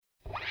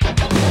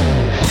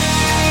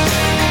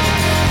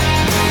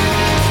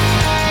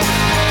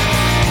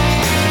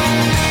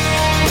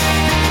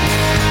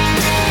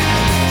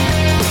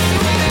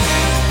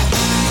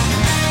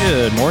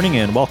morning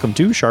and welcome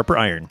to Sharper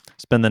Iron.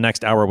 Spend the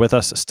next hour with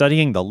us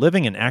studying the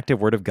living and active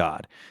Word of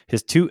God,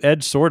 His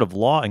two-edged sword of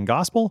law and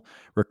gospel,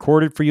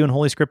 recorded for you in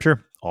Holy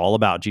Scripture, all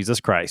about Jesus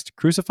Christ,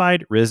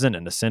 crucified, risen,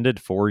 and ascended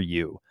for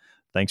you.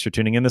 Thanks for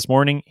tuning in this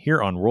morning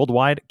here on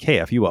Worldwide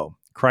KFUO.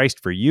 Christ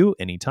for you,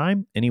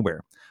 anytime, anywhere.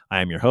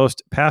 I am your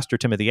host, Pastor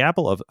Timothy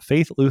Apple of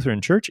Faith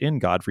Lutheran Church in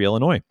Godfrey,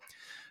 Illinois.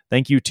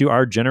 Thank you to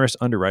our generous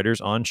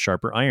underwriters on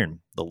Sharper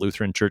Iron, the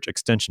Lutheran Church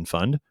Extension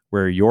Fund,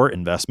 where your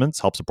investments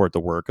help support the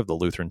work of the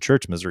Lutheran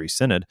Church Missouri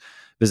Synod.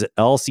 Visit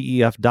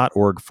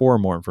lcef.org for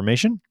more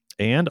information.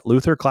 And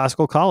Luther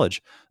Classical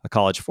College, a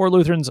college for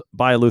Lutherans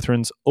by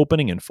Lutherans,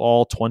 opening in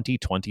fall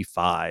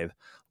 2025.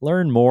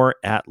 Learn more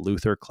at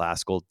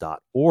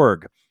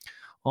lutherclassical.org.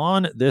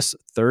 On this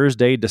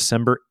Thursday,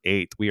 December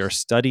 8th, we are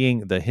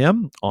studying the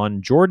hymn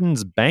On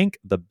Jordan's Bank,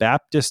 the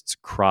Baptist's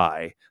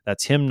Cry.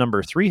 That's hymn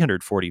number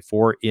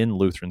 344 in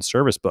Lutheran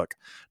Service Book.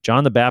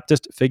 John the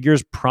Baptist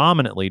figures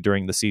prominently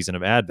during the season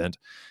of Advent.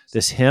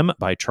 This hymn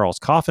by Charles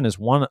Coffin is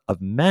one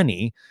of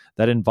many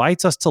that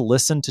invites us to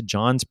listen to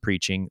John's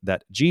preaching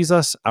that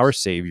Jesus, our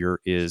Savior,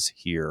 is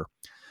here.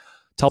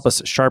 To help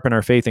us sharpen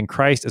our faith in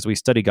Christ as we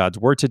study God's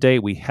Word today,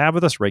 we have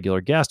with us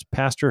regular guest,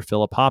 Pastor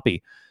Philip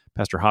Hoppe.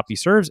 Pastor Hoppe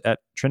serves at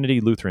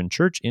Trinity Lutheran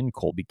Church in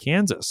Colby,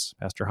 Kansas.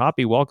 Pastor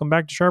Hoppe, welcome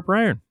back to Sharper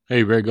Iron.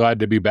 Hey, very glad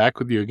to be back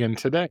with you again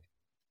today.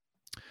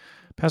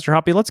 Pastor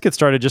Hoppe, let's get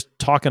started just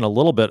talking a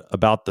little bit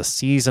about the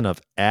season of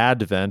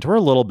Advent. We're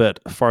a little bit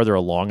farther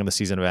along in the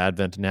season of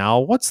Advent now.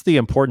 What's the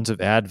importance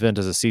of Advent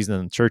as a season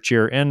in the church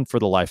year and for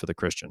the life of the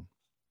Christian?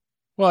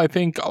 Well, I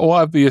think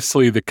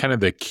obviously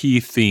the key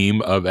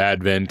theme of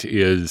Advent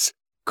is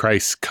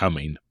Christ's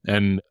coming.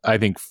 And I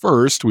think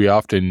first we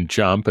often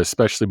jump,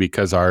 especially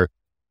because our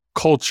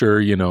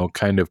culture,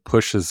 kind of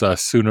pushes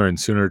us sooner and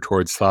sooner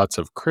towards thoughts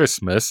of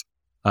Christmas,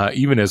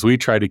 even as we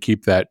try to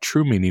keep that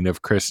true meaning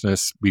of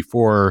Christmas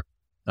before,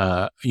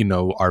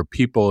 our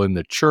people in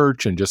the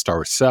church and just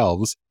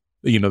ourselves.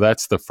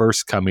 That's the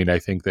first coming, I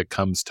think, that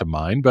comes to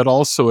mind. But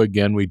also,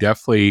 again, we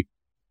definitely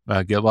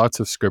get lots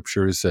of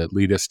scriptures that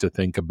lead us to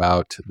think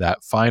about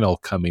that final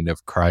coming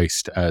of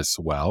Christ as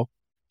well.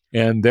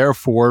 And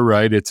therefore,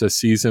 right, it's a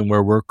season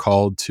where we're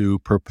called to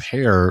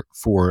prepare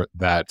for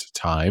that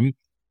time.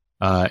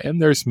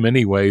 And there's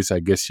many ways,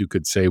 I guess you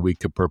could say, we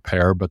could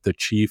prepare, but the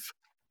chief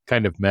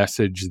kind of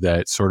message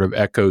that sort of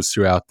echoes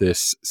throughout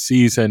this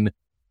season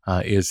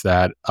is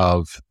that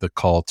of the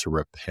call to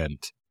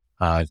repent,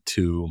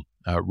 to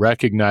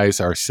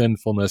recognize our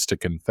sinfulness, to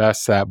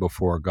confess that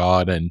before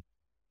God, and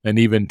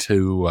even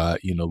to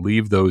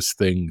leave those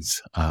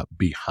things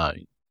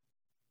behind.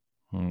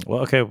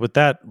 Well, okay, with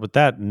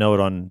that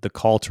note on the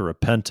call to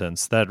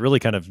repentance, that really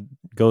kind of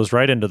goes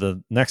right into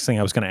the next thing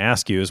I was going to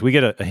ask you. Is we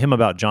get a hymn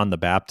about John the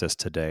Baptist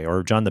today,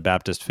 or John the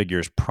Baptist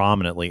figures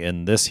prominently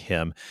in this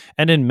hymn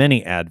and in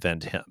many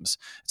Advent hymns.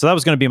 So that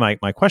was going to be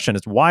my question,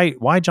 is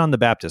why John the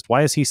Baptist?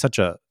 Why is he such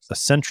a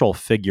central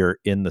figure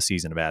in the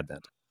season of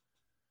Advent?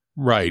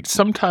 Right.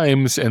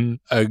 Sometimes,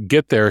 and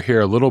get there here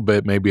a little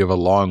bit, maybe of a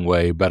long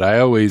way, but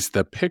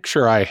the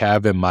picture I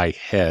have in my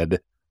head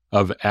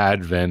of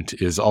Advent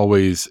is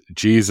always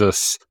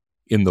Jesus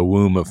in the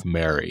womb of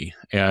Mary.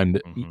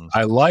 And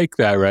I like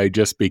that, right?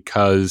 Just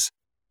because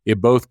it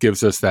both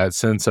gives us that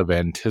sense of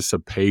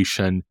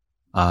anticipation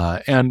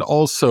and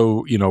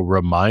also,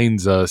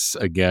 reminds us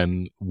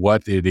again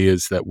what it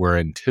is that we're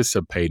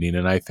anticipating.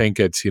 And I think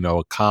it's,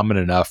 a common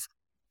enough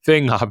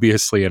thing,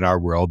 obviously, in our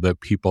world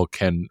that people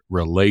can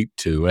relate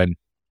to. And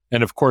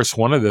of course,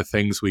 one of the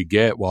things we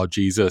get while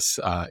Jesus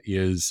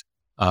is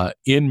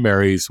in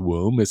Mary's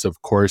womb is,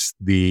 of course,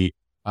 the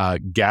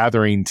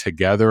gathering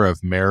together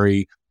of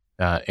Mary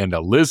and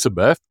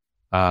Elizabeth.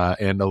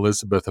 And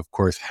Elizabeth, of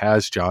course,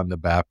 has John the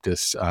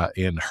Baptist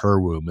in her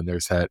womb. And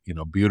there's that,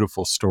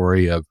 beautiful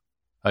story of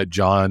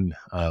John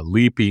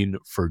leaping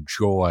for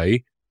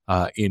joy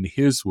in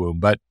his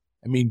womb. But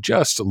I mean,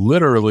 just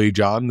literally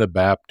John the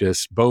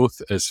Baptist, both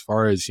as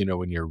far as,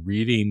 when you're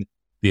reading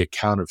the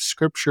account of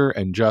Scripture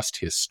and just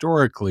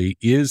historically,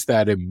 is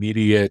that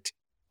immediate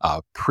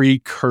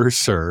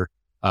precursor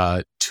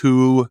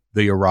to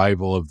the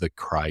arrival of the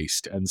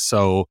Christ. And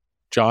so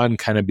John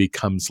kind of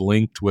becomes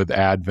linked with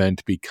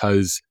Advent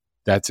because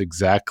that's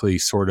exactly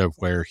sort of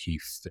where he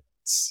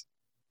fits.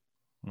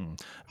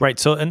 Right.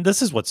 So, and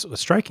this is what's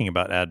striking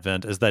about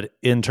Advent is that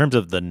in terms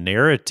of the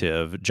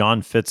narrative,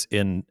 John fits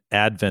in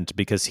Advent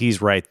because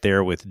he's right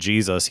there with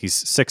Jesus. He's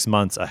 6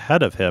 months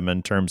ahead of him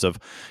in terms of,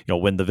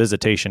 when the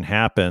visitation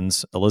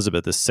happens,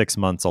 Elizabeth is 6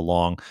 months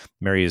along.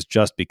 Mary has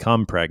just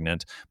become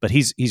pregnant, but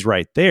he's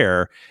right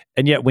there.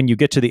 And yet when you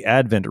get to the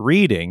Advent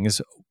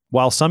readings,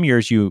 while some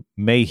years you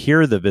may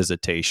hear the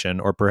visitation,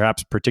 or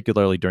perhaps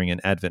particularly during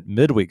an Advent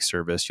midweek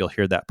service, you'll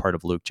hear that part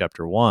of Luke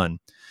chapter 1.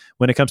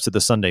 When it comes to the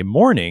Sunday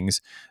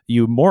mornings,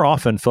 you more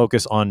often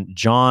focus on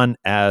John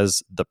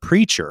as the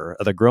preacher,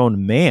 the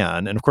grown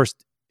man. And of course,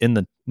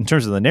 in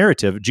terms of the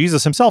narrative,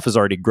 Jesus himself is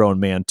already grown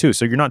man too.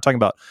 So you're not talking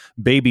about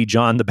baby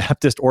John the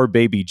Baptist or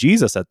baby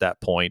Jesus at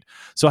that point.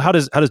 So how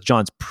does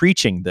John's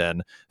preaching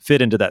then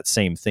fit into that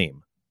same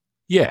theme?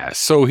 Yeah,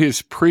 so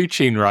his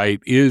preaching,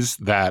 right, is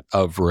that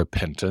of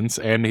repentance.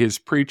 And his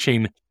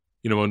preaching,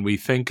 when we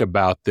think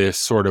about this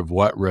sort of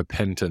what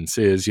repentance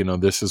is,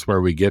 this is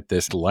where we get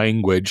this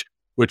language,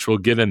 which we'll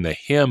get in the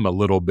hymn a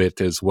little bit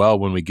as well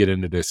when we get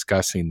into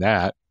discussing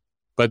that.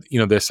 But,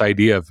 this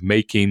idea of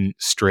making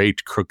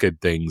straight,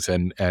 crooked things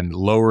and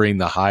lowering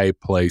the high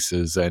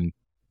places and,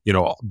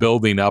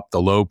 building up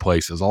the low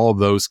places, all of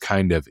those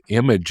kind of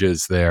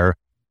images there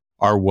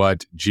are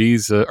what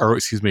is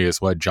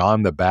what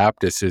John the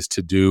Baptist is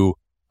to do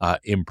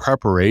in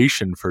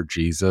preparation for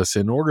Jesus,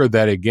 in order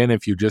that, again,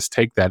 if you just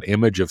take that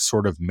image of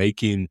sort of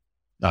making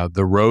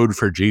the road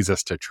for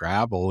Jesus to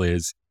travel,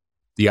 is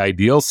the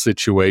ideal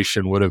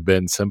situation would have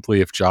been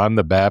simply if John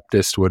the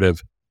Baptist would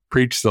have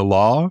preached the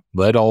law,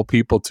 led all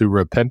people to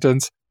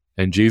repentance,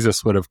 and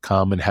Jesus would have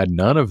come and had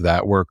none of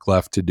that work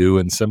left to do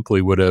and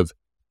simply would have,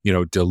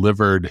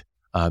 delivered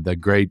the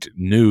great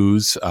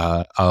news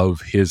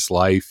of his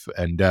life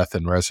and death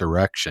and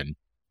resurrection.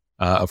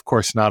 Of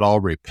course, not all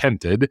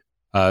repented,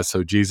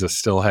 so Jesus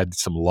still had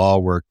some law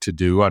work to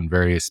do on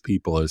various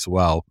people as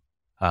well.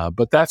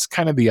 But that's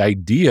kind of the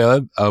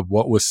idea of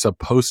what was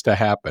supposed to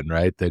happen,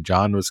 right? That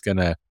John was going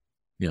to,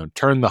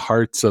 turn the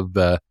hearts of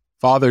the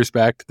fathers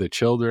back to the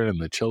children and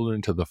the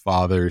children to the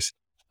fathers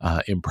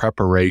in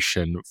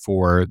preparation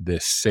for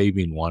this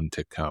saving one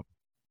to come.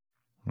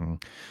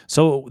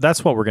 So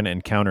that's what we're going to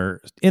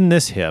encounter in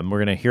this hymn. We're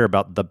going to hear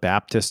about the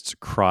Baptist's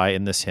cry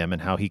in this hymn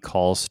and how he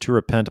calls to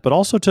repent, but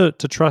also to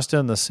trust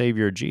in the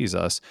Savior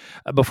Jesus.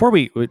 Before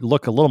we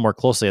look a little more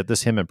closely at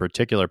this hymn in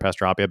particular,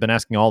 Pastor Hoppy, I've been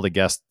asking all the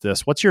guests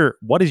this.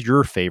 What is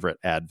your favorite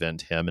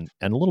Advent hymn, and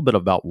a little bit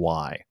about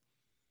why?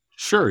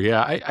 Sure,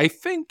 yeah. I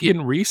think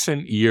in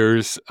recent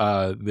years,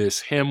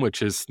 this hymn,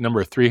 which is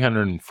number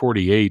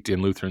 348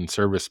 in Lutheran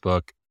Service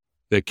Book,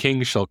 "The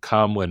King Shall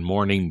Come When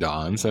Morning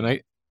Dawns,"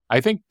 and I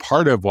think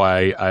part of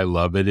why I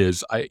love it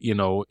is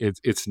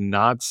it's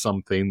not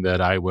something that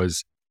I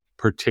was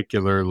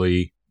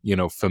particularly,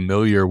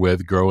 familiar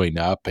with growing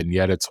up. And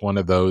yet it's one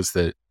of those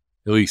that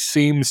at least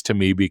seems to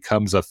me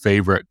becomes a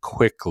favorite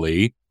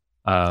quickly.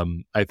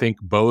 I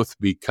think both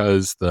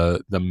because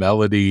the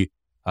melody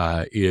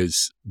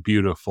is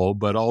beautiful,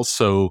 but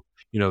also,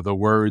 the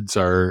words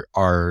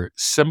are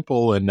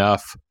simple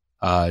enough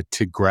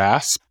to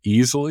grasp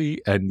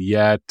easily, and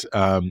yet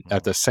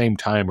at the same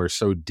time are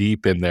so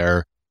deep in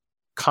their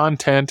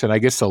content. And I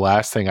guess the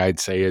last thing I'd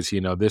say is,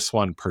 this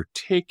one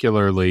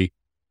particularly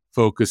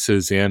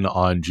focuses in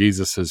on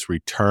Jesus's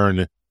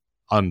return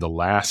on the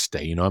last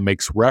day. It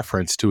makes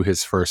reference to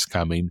his first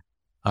coming.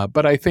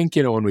 But I think,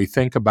 when we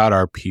think about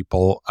our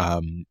people,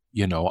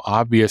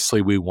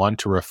 obviously we want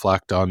to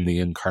reflect on the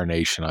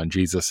incarnation, on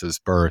Jesus's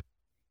birth.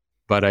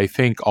 But I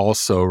think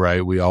also,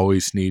 right, we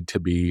always need to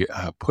be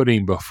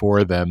putting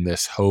before them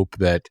this hope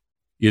that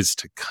is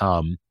to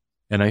come.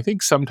 And I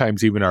think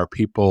sometimes even our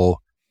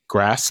people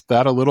grasp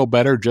that a little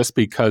better, just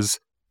because,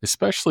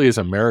 especially as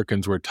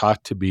Americans, we're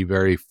taught to be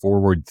very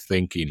forward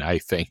thinking, I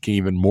think,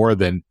 even more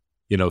than,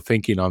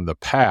 thinking on the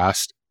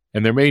past.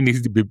 And there may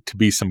need to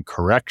be some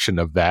correction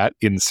of that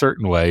in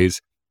certain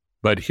ways.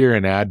 But here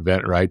in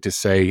Advent, right, to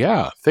say,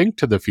 think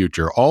to the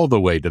future, all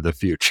the way to the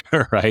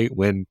future, right?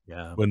 When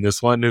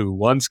this one who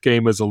once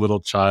came as a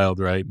little child,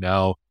 right,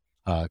 now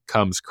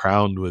comes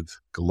crowned with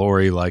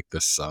glory like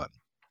the sun.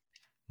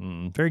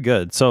 Very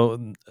good.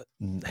 So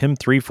hymn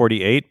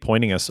 348,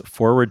 pointing us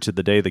forward to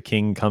the day the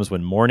King comes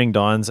when morning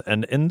dawns.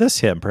 And in this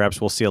hymn,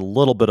 perhaps we'll see a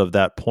little bit of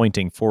that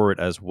pointing forward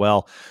as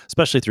well,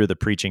 especially through the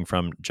preaching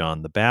from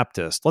John the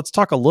Baptist. Let's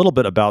talk a little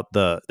bit about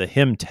the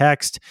hymn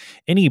text.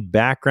 Any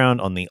background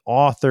on the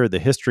author, the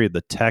history of the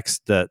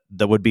text that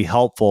would be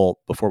helpful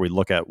before we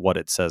look at what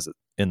it says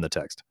in the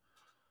text?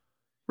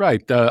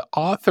 Right. The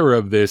author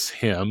of this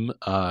hymn,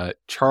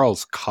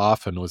 Charles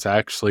Coffin, was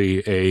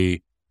actually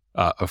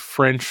a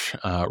French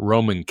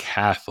Roman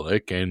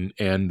Catholic, and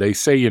they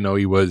say,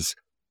 he was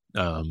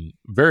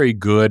very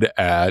good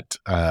at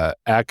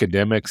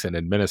academics and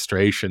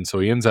administration, so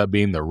he ends up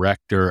being the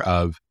rector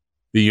of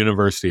the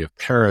University of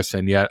Paris,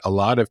 and yet a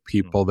lot of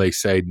people, they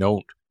say,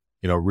 don't,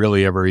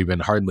 really ever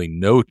even hardly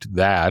note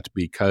that,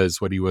 because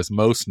what he was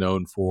most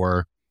known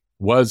for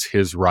was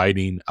his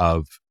writing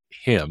of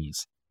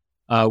hymns.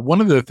 One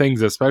of the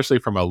things, especially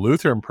from a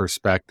Lutheran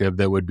perspective,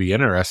 that would be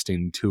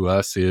interesting to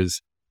us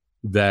is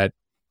that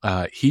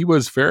he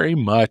was very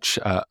much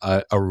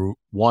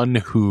one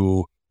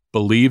who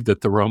believed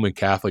that the Roman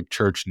Catholic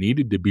Church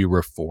needed to be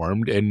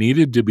reformed, and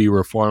needed to be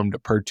reformed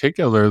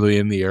particularly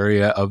in the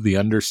area of the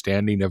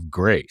understanding of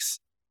grace.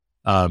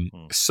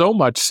 So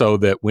much so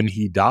that when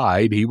he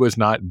died, he was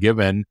not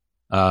given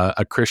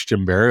a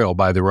Christian burial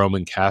by the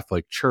Roman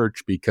Catholic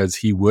Church, because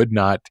he would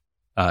not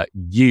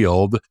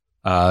yield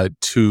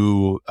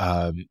to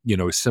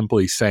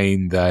simply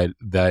saying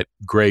that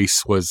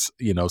grace was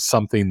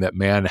something that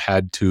man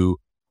had to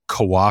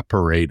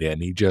cooperate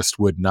in. He just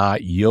would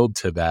not yield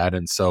to that.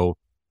 And so,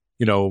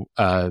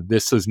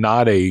 this is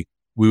not we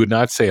would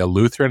not say a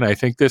Lutheran. I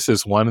think this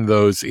is one of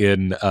those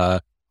in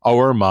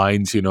our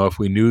minds, if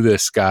we knew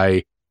this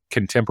guy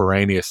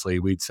contemporaneously,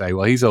 we'd say,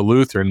 well, he's a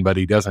Lutheran, but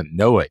he doesn't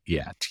know it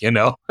yet,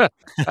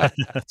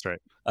 That's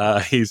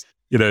right. His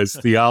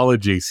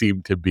theology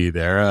seemed to be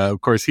there.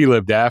 Of course, he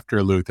lived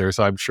after Luther,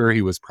 so I'm sure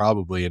he was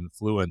probably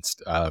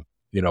influenced,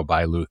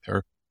 by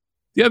Luther.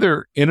 The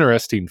other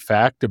interesting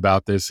fact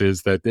about this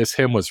is that this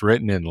hymn was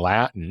written in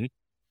Latin,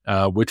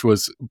 which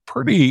was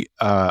pretty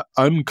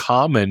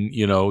uncommon.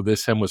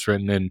 This hymn was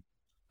written in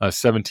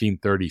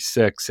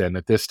 1736, and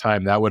at this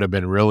time, that would have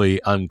been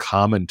really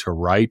uncommon to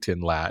write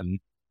in Latin.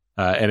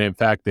 And in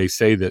fact, they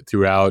say that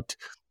throughout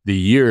the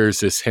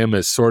years, this hymn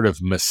is sort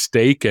of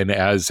mistaken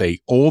as a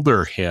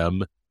older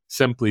hymn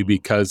simply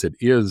because it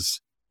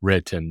is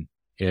written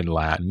in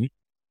Latin.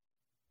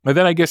 But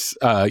then I guess,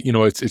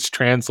 it's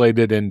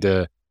translated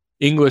into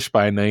English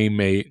by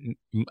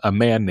a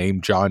man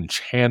named John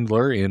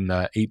Chandler in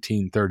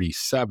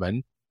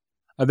 1837.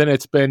 And then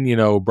it's been,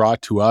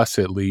 brought to us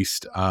at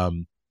least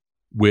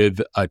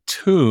with a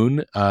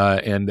tune,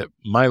 and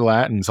my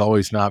Latin's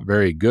always not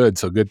very good,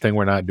 so good thing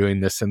we're not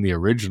doing this in the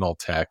original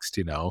text,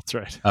 That's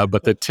right.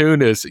 But the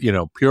tune is,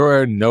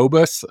 Pura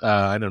Nobis.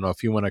 I don't know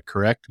if you want to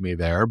correct me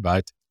there,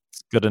 but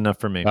It's good enough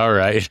for me. all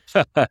right.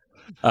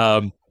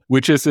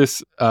 Which is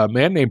this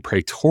man named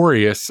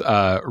Praetorius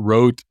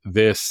wrote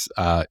this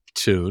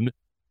tune.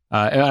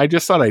 And I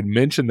just thought I'd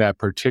mention that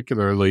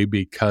particularly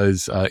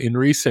because in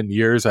recent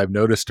years, I've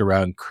noticed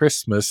around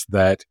Christmas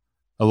that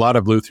a lot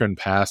of Lutheran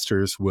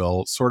pastors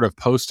will sort of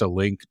post a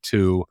link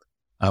to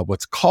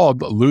what's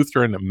called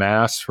Lutheran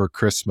Mass for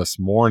Christmas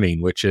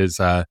Morning, which is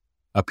a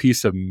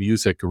piece of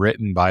music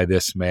written by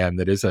this man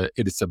that is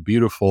a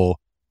beautiful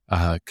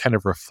kind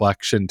of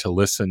reflection to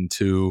listen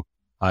to,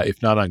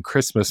 if not on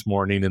Christmas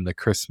morning, in the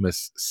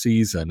Christmas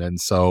season.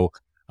 And so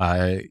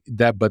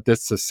but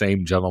that's the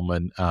same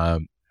gentleman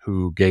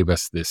who gave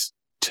us this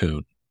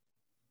tune.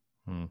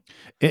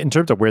 In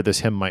terms of where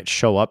this hymn might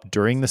show up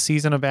during the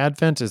season of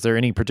Advent, is there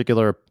any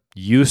particular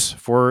use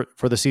for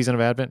the season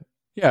of Advent?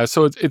 Yeah,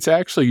 so it's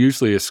actually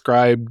usually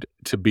ascribed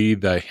to be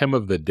the hymn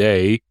of the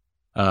day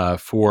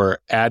for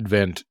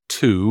Advent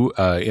 2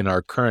 in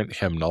our current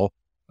hymnal.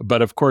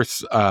 But of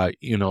course,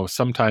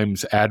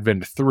 sometimes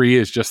Advent 3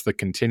 is just the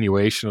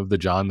continuation of the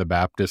John the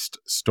Baptist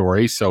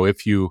story. So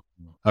if you,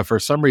 for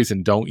some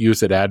reason, don't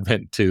use it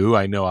Advent 2,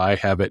 I know I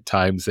have at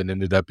times and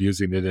ended up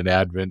using it in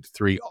Advent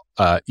 3,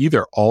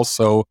 either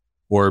also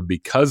or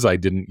because I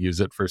didn't use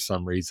it for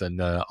some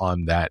reason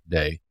on that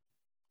day.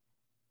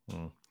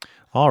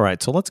 All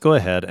right, so let's go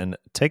ahead and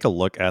take a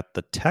look at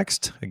the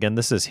text. Again,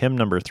 this is hymn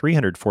number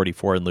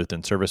 344 in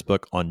Lutheran Service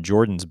Book, On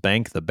Jordan's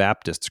Bank, the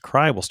Baptist's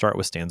Cry. We'll start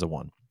with stanza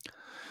 1.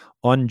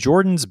 On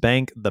Jordan's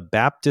bank, the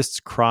Baptist's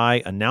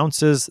cry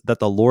announces that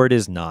the Lord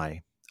is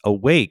nigh.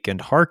 Awake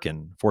and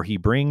hearken, for he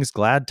brings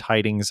glad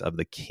tidings of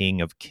the King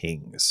of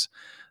Kings.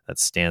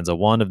 That's stanza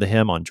 1 of the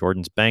hymn, On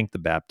Jordan's Bank, the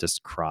Baptist's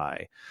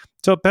Cry.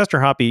 So, Pastor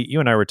Hoppy, you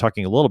and I were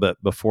talking a little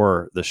bit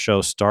before the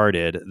show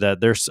started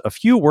that there's a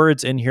few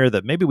words in here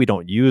that maybe we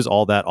don't use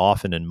all that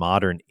often in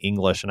modern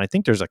English, and I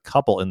think there's a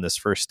couple in this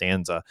first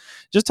stanza.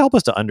 Just help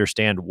us to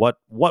understand what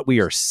we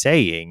are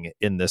saying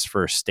in this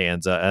first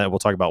stanza, and we'll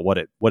talk about what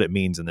it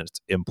means and its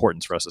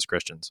importance for us as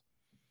Christians.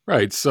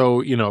 Right.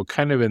 So,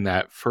 kind of in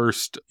that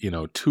first,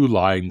 2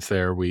 lines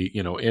there, we,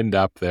 end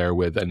up there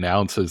with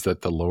announces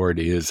that the Lord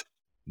is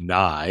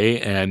nigh.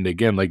 And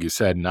again, like you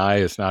said, nigh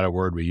is not a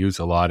word we use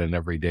a lot in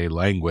everyday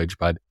language,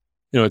 but,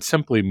 it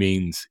simply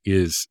means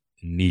is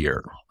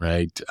near,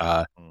 right?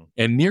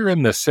 And near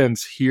in the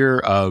sense here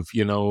of,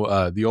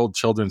 the old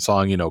children's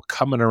song,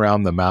 coming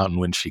around the mountain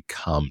when she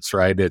comes,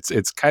 right?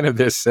 It's kind of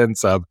this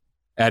sense of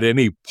at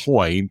any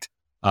point,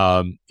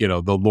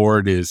 the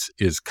Lord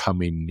is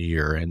coming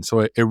near. And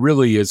so it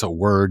really is a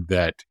word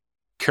that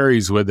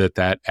carries with it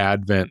that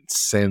Advent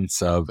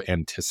sense of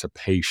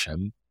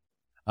anticipation.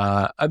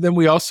 And then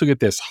we also get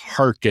this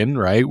hearken,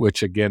 right?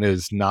 Which again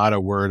is not a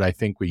word I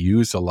think we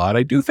use a lot.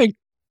 I do think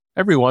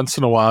every once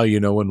in a while,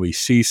 when we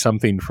see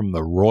something from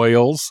the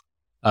royals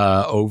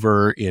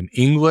over in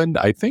England,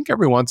 I think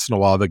every once in a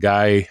while the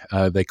guy,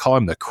 they call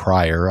him the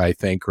crier, I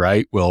think,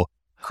 right? Will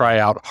cry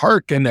out,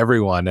 hearken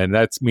everyone. And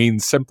that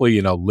means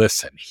simply,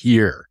 listen,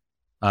 hear.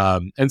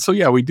 And so,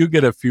 yeah, we do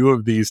get a few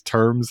of these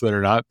terms that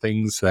are not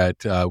things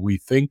that we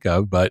think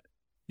of, but,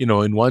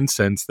 in one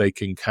sense, they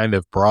can kind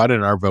of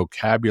broaden our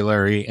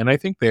vocabulary. And I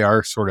think they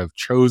are sort of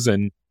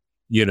chosen,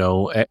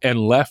 and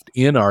left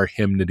in our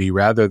hymnody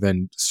rather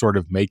than sort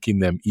of making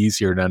them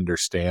easier to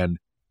understand,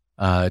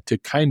 to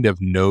kind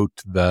of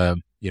note the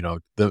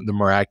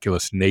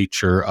miraculous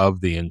nature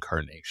of the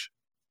incarnation.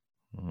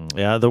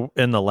 Yeah,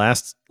 in the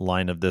last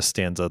line of this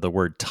stanza, the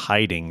word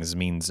tidings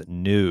means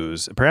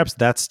news. Perhaps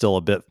that's still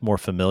a bit more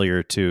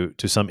familiar to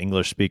some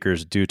English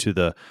speakers due to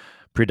the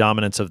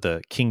predominance of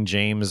the King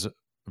James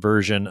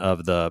version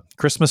of the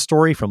Christmas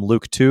story from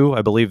Luke 2.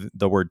 I believe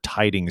the word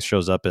tidings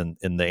shows up in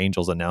the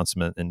angel's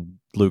announcement in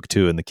Luke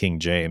 2 in the King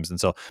James. And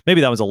so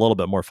maybe that was a little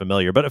bit more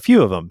familiar, but a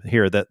few of them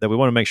here that we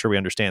want to make sure we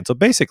understand. So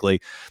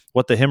basically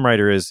what the hymn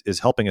writer is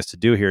helping us to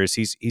do here is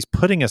he's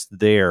putting us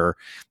there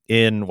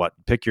in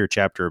pick your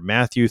chapter,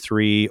 Matthew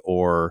 3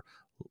 or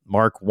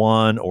Mark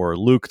 1 or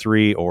Luke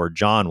 3 or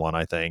John 1,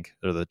 I think,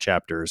 are the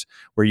chapters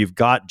where you've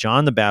got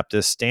John the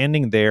Baptist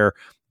standing there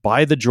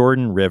by the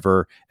Jordan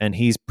River, and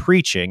he's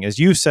preaching, as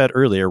you said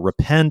earlier,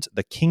 repent,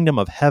 the kingdom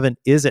of heaven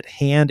is at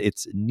hand,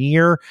 it's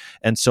near.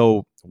 And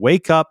so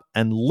wake up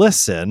and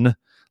listen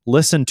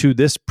to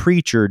this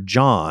preacher,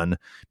 John,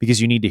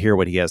 because you need to hear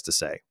what he has to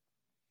say.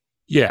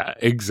 Yeah,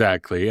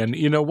 exactly. And,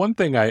 one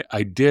thing I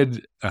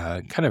did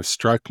kind of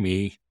struck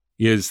me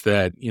is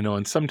that,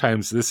 and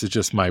sometimes this is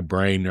just my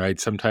brain,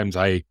 right? Sometimes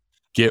I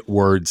get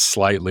words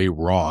slightly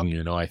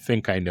wrong. I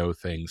think I know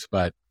things,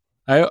 but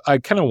I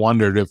kind of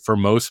wondered if for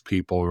most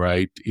people,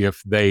 right,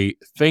 if they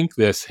think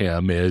this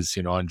hymn is,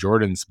 on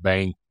Jordan's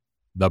bank,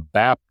 the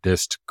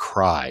Baptist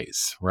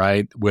cries,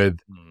 right? With,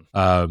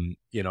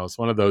 it's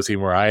one of those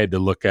even where I had to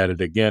look at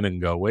it again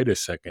and go, wait a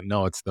second.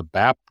 No, it's the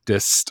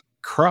Baptist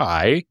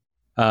cry.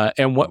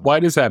 And why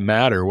does that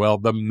matter? Well,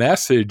 the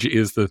message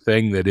is the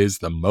thing that is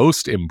the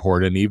most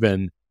important,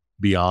 even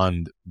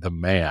beyond the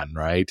man,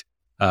 right?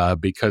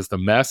 Because the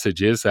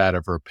message is that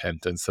of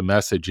repentance. The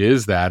message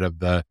is that of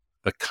the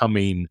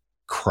coming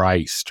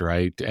Christ,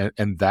 right?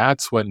 And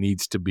that's what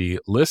needs to be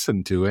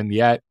listened to. And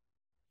yet,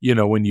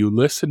 when you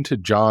listen to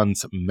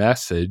John's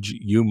message,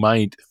 you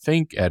might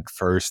think at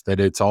first that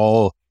it's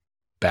all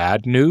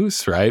bad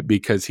news, right?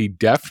 Because he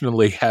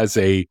definitely has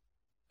a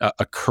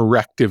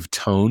corrective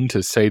tone,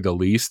 to say the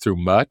least, through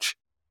much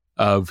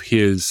of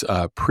his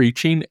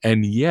preaching.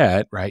 And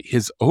yet, right,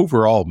 his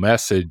overall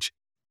message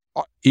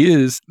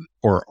is,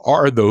 or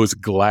are those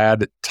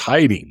glad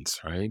tidings,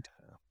 right?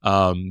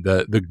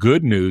 The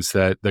good news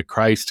that the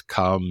Christ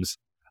comes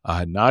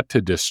not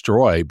to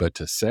destroy, but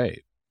to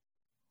save.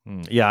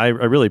 Yeah, I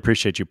really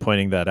appreciate you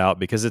pointing that out,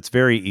 because it's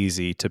very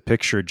easy to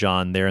picture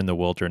John there in the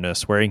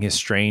wilderness wearing his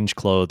strange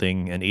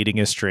clothing and eating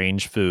his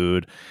strange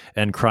food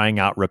and crying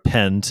out,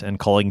 repent, and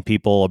calling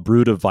people a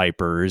brood of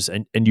vipers.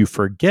 And you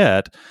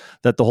forget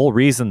that the whole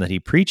reason that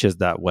he preaches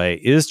that way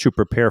is to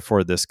prepare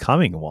for this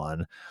coming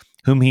one,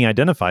 whom he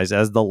identifies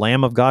as the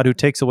Lamb of God who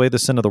takes away the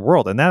sin of the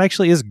world. And that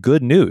actually is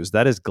good news.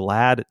 That is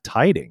glad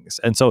tidings.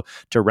 And so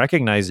to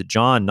recognize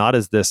John not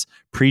as this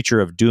preacher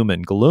of doom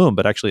and gloom,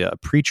 but actually a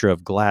preacher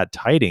of glad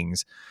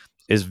tidings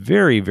is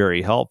very,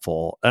 very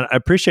helpful. And I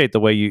appreciate the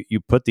way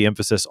you put the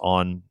emphasis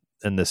on,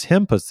 and this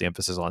hymn puts the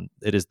emphasis on,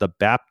 it is the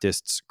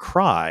Baptist's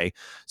cry.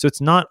 So it's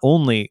not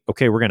only,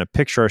 okay, we're going to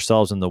picture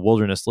ourselves in the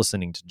wilderness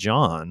listening to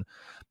John,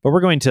 but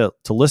we're going to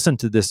listen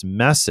to this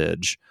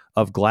message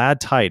of glad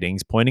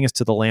tidings pointing us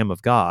to the Lamb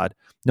of God,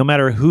 no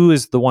matter who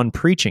is the one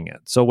preaching it.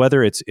 So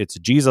whether it's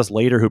Jesus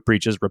later who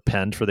preaches,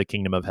 repent, for the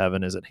kingdom of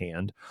heaven is at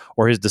hand,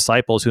 or his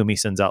disciples whom he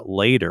sends out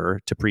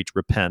later to preach,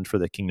 repent, for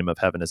the kingdom of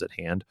heaven is at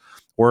hand,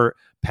 or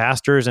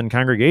pastors and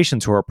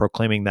congregations who are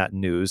proclaiming that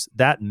news,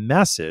 that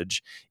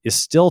message is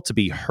still to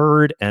be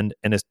heard and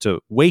is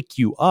to wake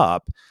you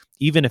up,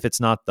 even if it's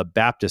not the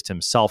Baptist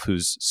himself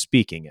who's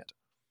speaking it.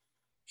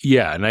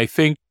 Yeah, and I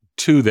think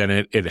too, then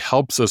it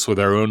helps us with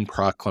our own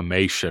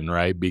proclamation,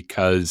 right?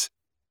 Because,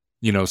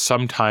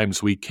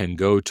 sometimes we can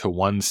go to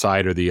one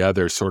side or the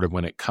other sort of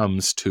when it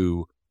comes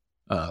to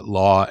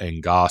law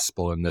and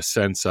gospel, in the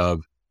sense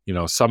of,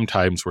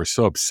 sometimes we're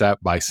so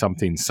upset by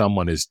something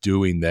someone is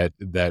doing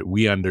that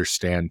we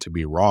understand to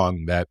be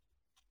wrong, that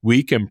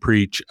we can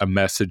preach a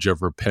message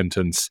of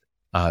repentance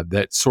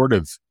that sort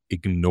of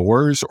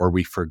ignores, or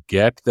we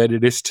forget that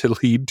it is to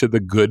lead to the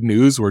good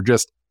news.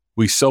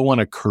 We so want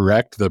to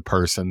correct the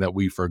person that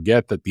we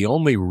forget that the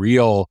only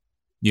real,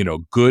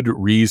 good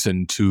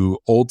reason to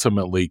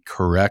ultimately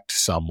correct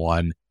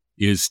someone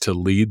is to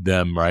lead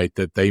them, right,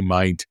 that they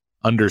might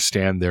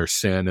understand their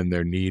sin and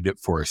their need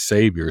for a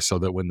Savior, so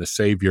that when the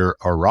Savior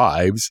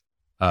arrives,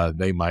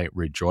 they might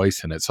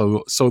rejoice in it.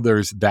 So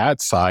there's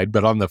that side.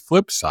 But on the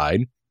flip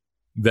side,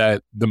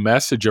 that the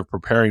message of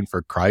preparing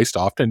for Christ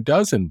often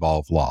does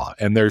involve law.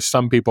 And there's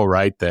some people,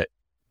 right, that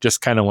just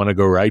kind of want to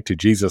go right to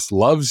Jesus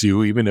loves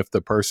you, even if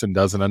the person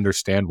doesn't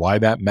understand why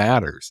that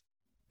matters.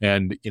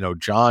 And,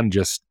 John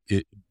just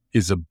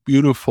is a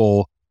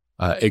beautiful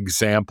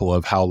example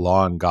of how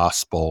law and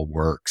gospel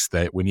works,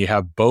 that when you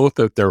have both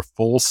at their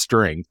full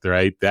strength,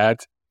 right,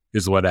 that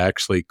is what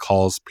actually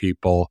calls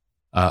people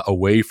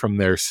away from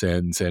their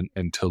sins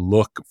and to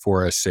look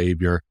for a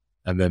Savior,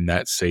 and then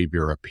that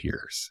Savior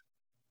appears.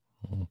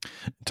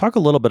 Talk a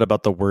little bit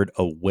about the word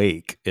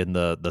awake in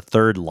the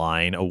third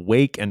line,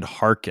 awake and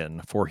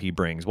hearken, for he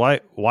brings.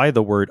 Why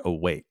the word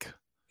awake?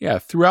 Yeah,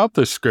 throughout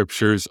the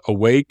scriptures,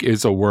 awake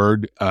is a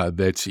word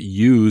that's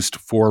used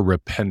for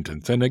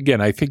repentance. And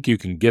again, I think you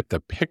can get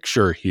the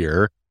picture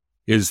here,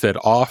 is that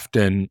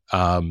often,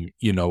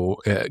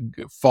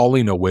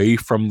 falling away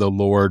from the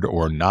Lord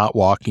or not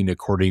walking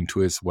according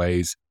to his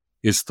ways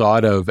is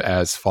thought of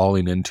as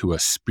falling into a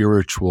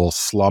spiritual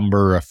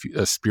slumber,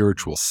 a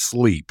spiritual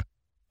sleep.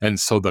 And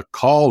so the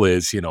call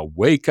is,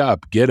 wake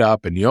up, get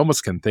up. And you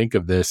almost can think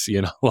of this,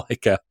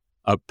 like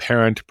a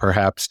parent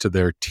perhaps to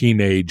their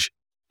teenage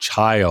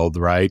child,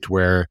 right?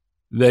 Where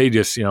they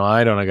just,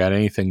 I don't got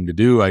anything to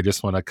do. I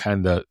just want to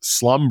kind of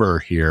slumber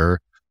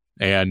here.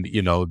 And,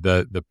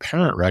 the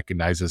parent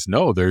recognizes,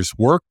 no, there's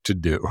work to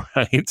do,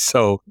 right?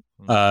 So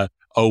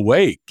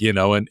awake,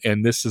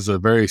 and this is a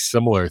very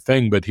similar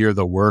thing, but here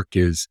the work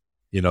is,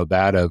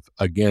 that of,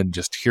 again,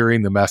 just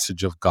hearing the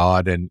message of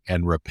God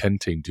and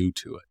repenting due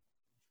to it.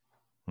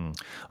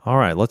 All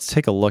right, let's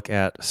take a look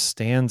at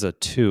stanza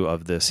 2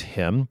 of this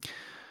hymn.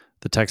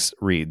 The text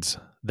reads,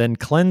 "Then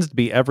cleansed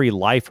be every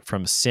life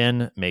from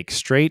sin, make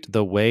straight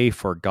the way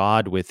for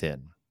God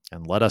within,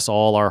 and let us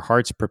all our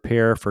hearts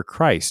prepare for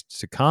Christ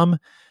to come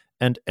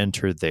and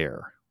enter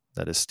there."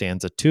 That is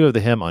stanza 2 of the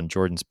hymn On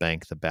Jordan's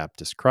Bank, the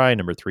Baptist Cry,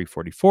 number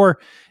 344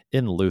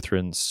 in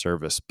Lutheran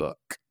Service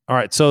Book. All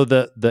right, so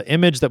the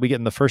image that we get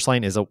in the first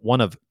line is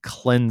one of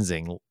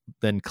cleansing.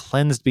 Then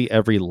cleansed be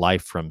every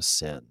life from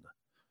sin.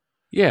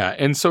 Yeah,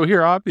 and so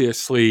here,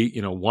 obviously,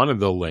 one of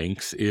the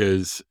links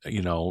is,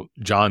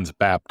 John's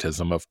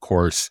baptism, of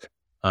course.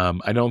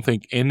 I don't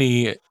think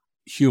any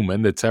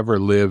human that's ever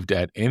lived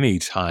at any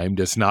time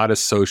does not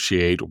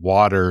associate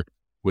water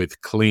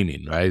with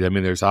cleaning, right? I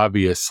mean, there's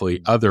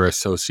obviously other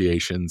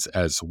associations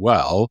as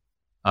well,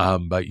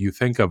 but you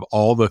think of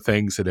all the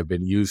things that have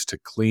been used to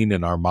clean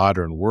in our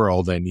modern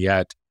world, and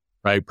yet,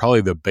 right,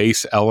 probably the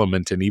base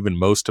element in even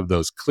most of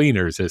those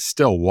cleaners is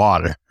still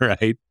water,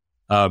 right?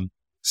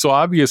 So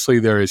obviously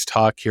there is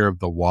talk here of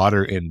the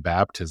water in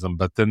baptism,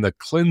 but then the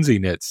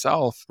cleansing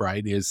itself,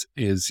 right, is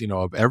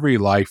of every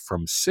life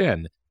from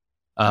sin.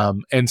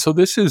 And so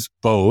this is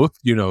both,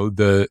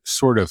 the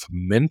sort of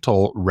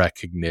mental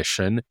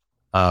recognition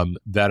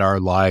that our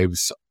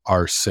lives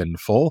are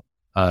sinful,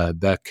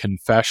 the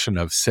confession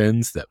of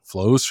sins that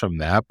flows from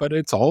that, but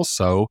it's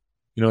also,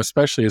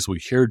 especially as we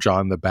hear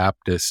John the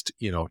Baptist,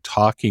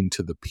 talking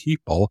to the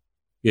people,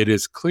 it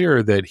is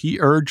clear that he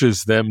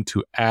urges them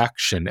to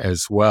action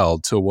as well,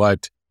 to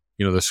what,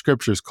 the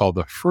scriptures call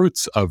the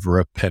fruits of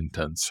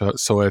repentance.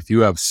 So if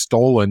you have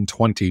stolen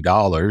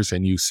 $20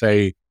 and you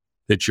say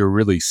that you're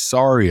really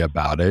sorry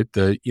about it,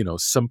 the,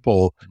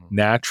 simple,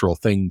 natural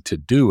thing to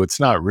do,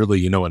 it's not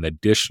really, an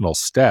additional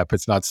step.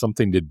 It's not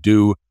something to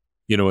do,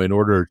 in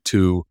order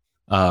to,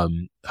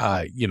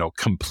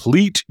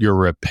 complete your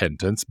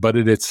repentance, but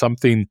it's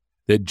something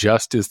that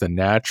just is the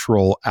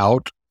natural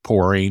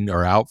outpouring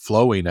or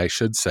outflowing, I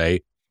should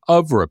say,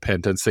 of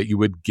repentance, that you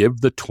would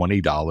give the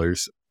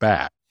 $20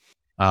 back.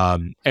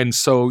 And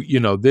so,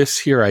 this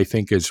here, I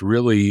think, is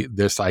really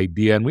this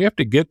idea, and we have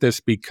to get this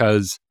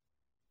because,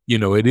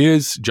 it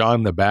is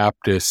John the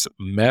Baptist's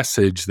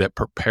message that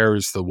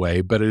prepares the way,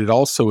 but it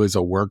also is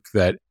a work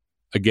that,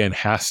 again,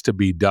 has to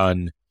be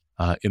done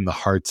in the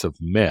hearts of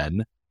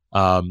men.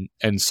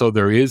 And so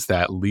there is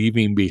that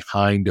leaving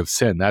behind of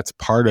sin. That's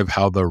part of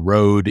how the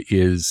road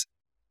is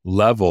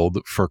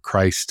leveled for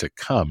Christ to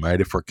come, right?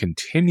 If we're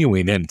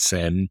continuing in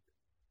sin,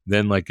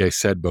 then, like I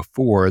said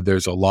before,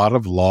 there's a lot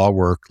of law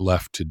work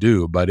left to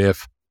do. But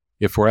if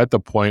we're at the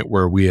point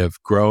where we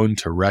have grown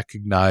to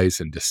recognize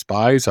and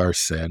despise our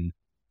sin,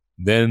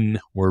 then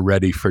we're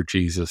ready for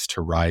Jesus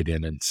to ride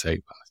in and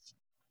save us.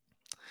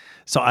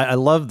 So I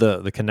love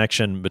the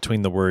connection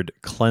between the word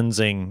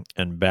cleansing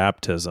and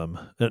baptism,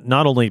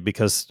 not only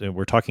because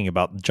we're talking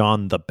about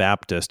John the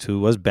Baptist, who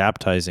was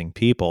baptizing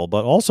people,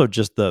 but also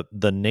just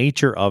the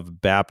nature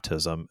of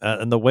baptism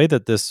and the way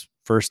that this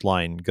first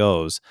line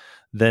goes.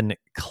 Then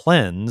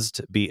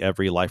cleansed be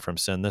every life from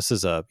sin. This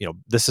is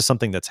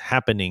something that's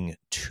happening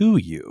to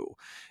you.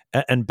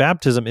 And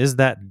baptism is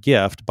that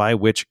gift by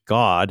which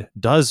God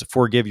does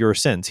forgive your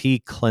sins. He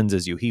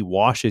cleanses you. He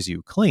washes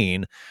you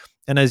clean.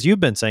 And as you've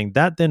been saying,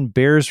 that then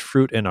bears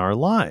fruit in our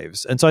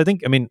lives. And so I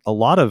think, a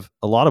lot of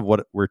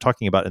what we're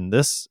talking about in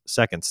this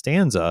second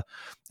stanza,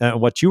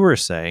 and what you were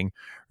saying,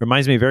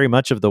 reminds me very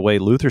much of the way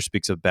Luther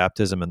speaks of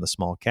baptism in the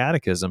Small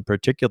Catechism,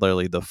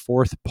 particularly the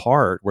fourth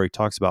part where he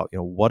talks about,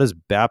 what does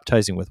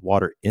baptizing with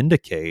water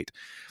indicate?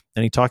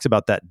 And he talks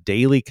about that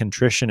daily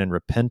contrition and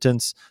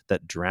repentance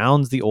that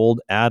drowns the old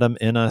Adam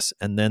in us,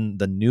 and then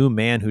the new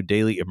man who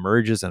daily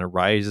emerges and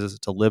arises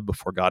to live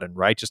before God in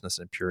righteousness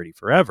and purity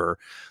forever.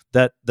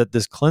 That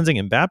this cleansing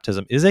in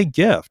baptism is a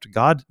gift.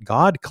 God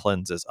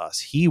cleanses us.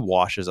 He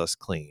washes us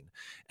clean.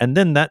 And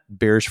then that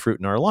bears fruit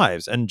in our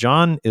lives. And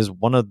John is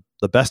one of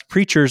the best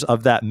preachers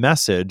of that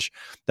message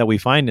that we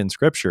find in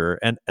Scripture.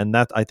 And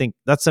that, I think,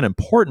 that's an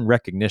important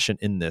recognition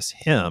in this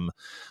hymn,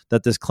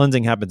 that this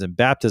cleansing happens in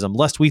baptism,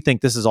 lest we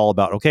think this is all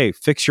about, okay,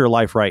 fix your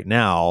life right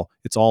now,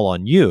 it's all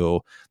on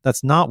you.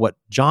 That's not what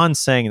John's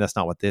saying, and that's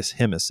not what this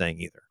hymn is saying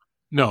either.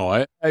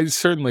 No, I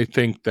certainly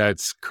think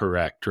that's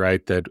correct,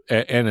 right?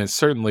 And it's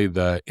certainly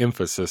the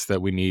emphasis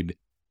that we need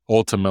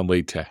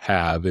ultimately to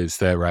have is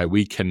that, right,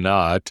 we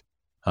cannot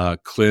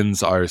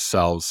cleanse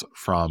ourselves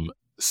from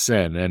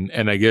sin.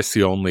 And I guess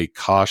the only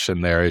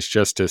caution there is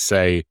just to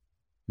say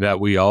that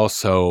we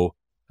also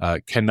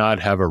cannot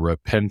have a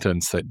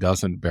repentance that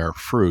doesn't bear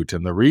fruit.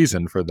 And the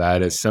reason for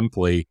that is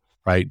simply,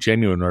 right,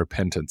 genuine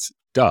repentance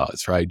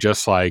does, right?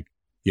 Just like,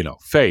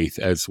 faith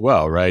as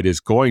well, right, is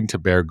going to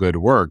bear good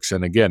works.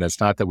 And again, it's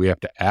not that we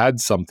have to add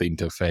something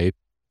to faith.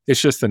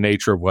 It's just the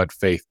nature of what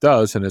faith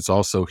does. And it's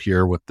also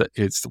here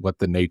it's what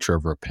the nature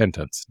of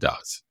repentance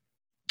does.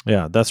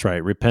 Yeah, that's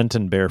right. Repent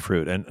and bear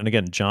fruit. And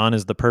again, John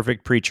is the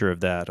perfect preacher of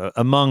that.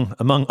 Among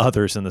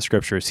others in the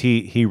scriptures,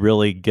 he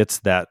really gets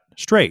that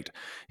straight.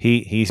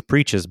 He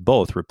preaches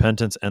both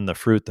repentance and the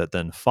fruit that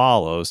then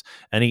follows,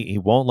 and he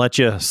won't let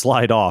you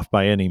slide off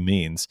by any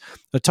means.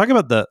 Talk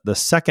about the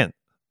second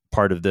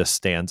part of this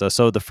stanza.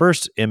 So the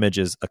first image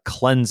is a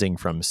cleansing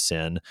from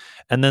sin,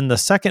 and then the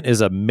second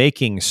is a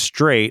making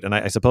straight. And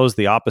I suppose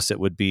the opposite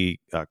would be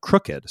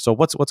crooked. So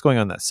what's going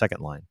on in that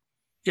second line?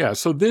 Yeah,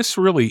 so this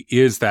really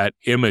is that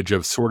image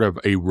of sort of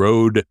a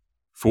road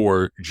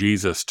for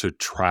Jesus to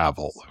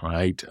travel,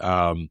 right?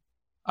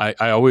 I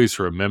always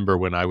remember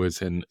when I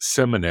was in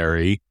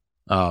seminary,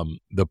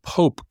 the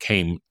Pope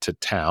came to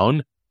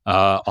town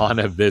on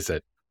a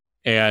visit.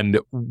 And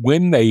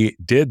when they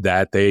did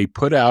that, they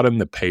put out in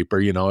the paper,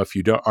 if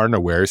you aren't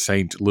aware,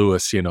 St.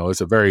 Louis,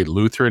 is a very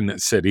Lutheran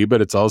city,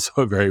 but it's also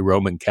a very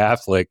Roman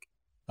Catholic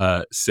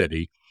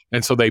city.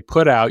 And so they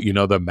put out,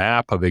 the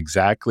map of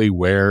exactly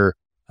where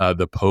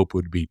the Pope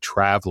would be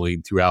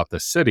traveling throughout the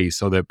city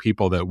so that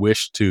people that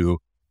wished to,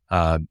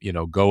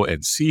 go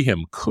and see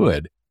him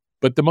could.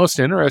 But the most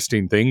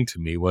interesting thing to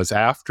me was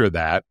after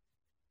that,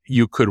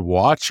 you could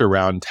watch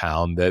around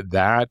town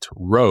that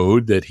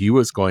road that he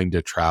was going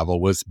to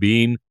travel was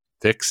being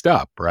fixed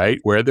up, right?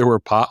 Where there were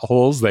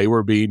potholes, they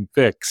were being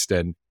fixed.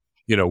 And,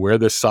 where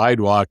the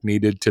sidewalk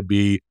needed to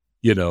be,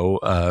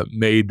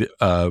 made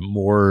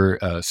more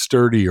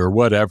sturdy or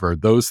whatever,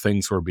 those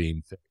things were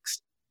being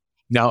fixed.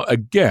 Now,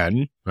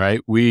 again,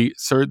 right, we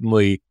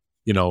certainly,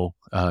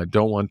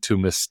 don't want to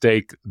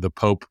mistake the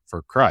Pope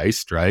for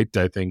Christ, right?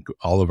 I think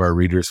all of our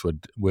readers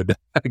would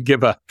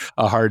give a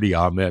hearty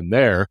amen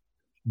there.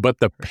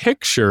 But the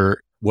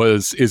picture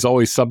is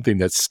always something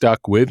that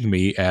stuck with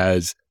me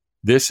as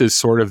this is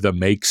sort of the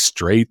make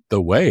straight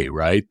the way,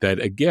 right? That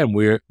again,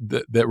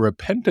 that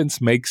repentance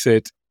makes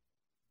it,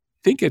 I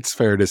think it's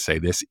fair to say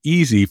this,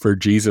 easy for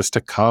Jesus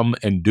to come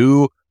and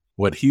do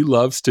what he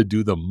loves to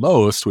do the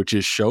most, which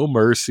is show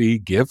mercy,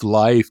 give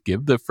life,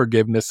 give the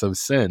forgiveness of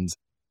sins.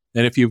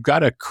 And if you've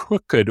got a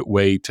crooked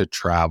way to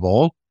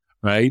travel,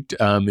 right?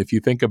 If you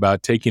think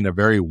about taking a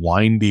very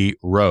windy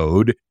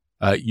road,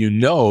 you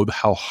know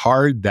how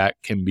hard that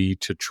can be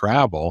to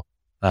travel,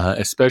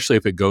 especially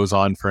if it goes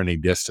on for any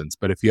distance.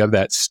 But if you have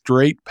that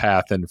straight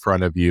path in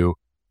front of you,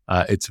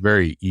 it's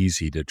very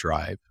easy to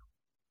drive.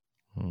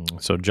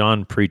 So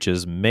John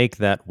preaches, make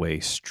that way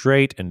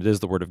straight, and it is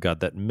the word of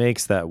God that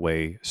makes that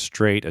way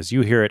straight as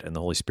you hear it, and the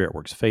Holy Spirit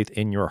works faith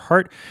in your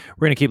heart.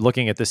 We're going to keep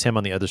looking at this hymn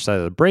on the other side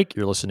of the break.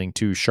 You're listening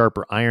to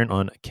Sharper Iron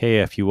on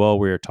KFUO.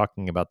 We're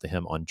talking about the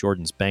hymn On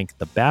Jordan's Bank,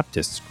 The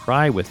Baptist's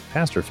Cry with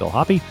Pastor Phil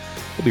Hoppe.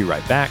 We'll be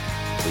right back.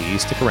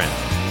 Please stick around.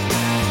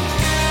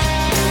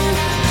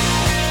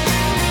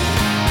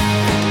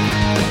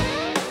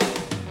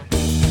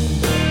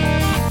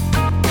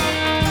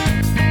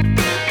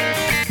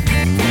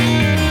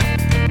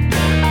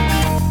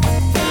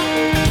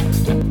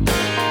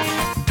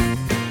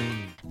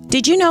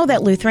 Did you know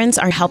that Lutherans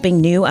are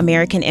helping new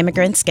American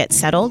immigrants get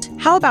settled?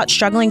 How about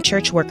struggling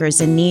church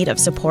workers in need of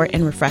support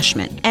and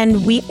refreshment?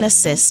 And we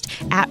assist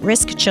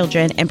at-risk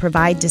children and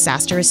provide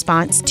disaster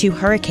response to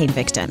hurricane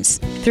victims.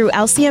 Through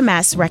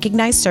LCMS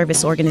recognized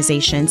service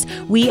organizations,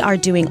 we are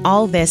doing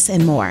all this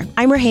and more.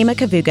 I'm Rahema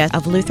Kavuga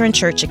of Lutheran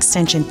Church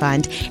Extension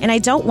Fund, and I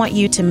don't want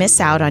you to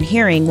miss out on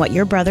hearing what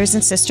your brothers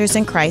and sisters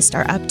in Christ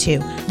are up to.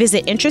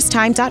 Visit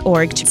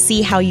interesttime.org to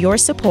see how your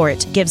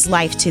support gives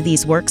life to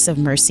these works of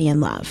mercy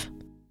and love.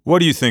 What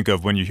do you think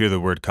of when you hear the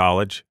word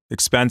college?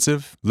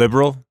 Expensive?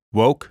 Liberal?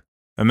 Woke?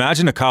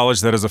 Imagine a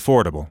college that is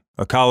affordable,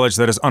 a college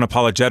that is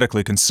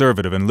unapologetically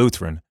conservative and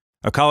Lutheran,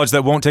 a college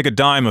that won't take a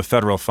dime of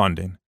federal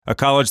funding, a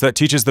college that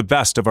teaches the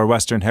best of our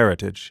Western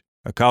heritage,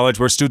 a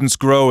college where students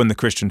grow in the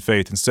Christian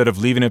faith instead of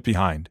leaving it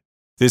behind.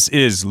 This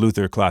is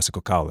Luther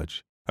Classical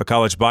College, a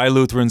college by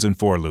Lutherans and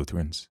for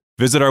Lutherans.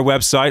 Visit our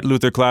website,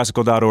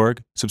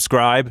 lutherclassical.org,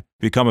 subscribe,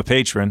 become a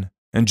patron,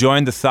 and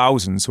join the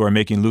thousands who are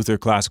making Luther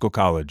Classical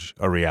College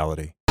a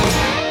reality.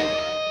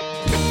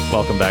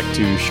 Welcome back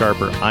to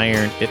Sharper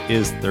Iron. It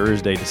is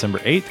Thursday, December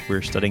 8th.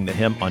 We're studying the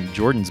hymn On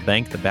Jordan's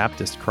Bank, The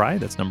Baptist Cry.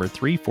 That's number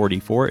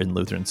 344 in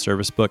Lutheran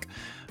Service Book.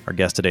 Our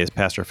guest today is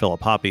Pastor Philip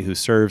Hoppe, who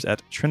serves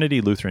at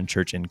Trinity Lutheran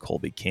Church in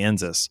Colby,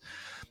 Kansas.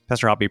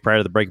 Pastor Hoppe, prior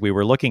to the break, we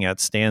were looking at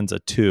stanza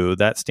 2.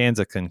 That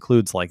stanza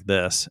concludes like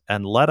this: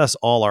 and let us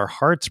all our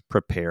hearts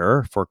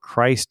prepare for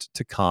Christ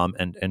to come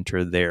and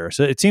enter there.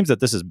 So it seems that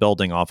this is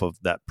building off of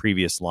that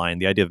previous line,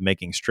 the idea of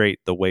making straight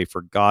the way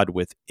for God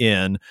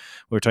within.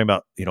 We were talking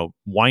about,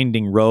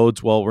 winding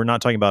roads. Well, we're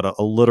not talking about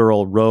a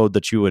literal road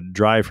that you would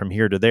drive from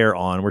here to there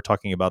on. We're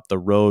talking about the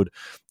road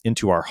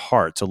into our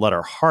heart. So let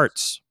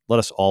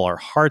us all our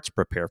hearts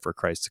prepare for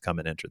Christ to come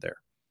and enter there.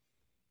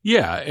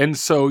 Yeah. And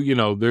so,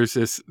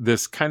 there's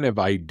this kind of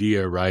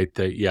idea, right,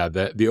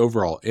 that the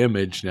overall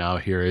image now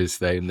here is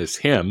that in this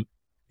hymn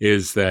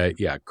is that,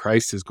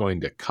 Christ is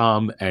going to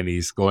come and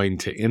he's going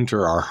to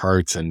enter our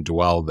hearts and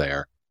dwell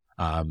there.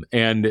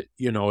 And,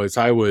 as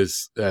I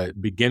was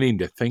beginning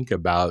to think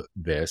about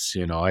this,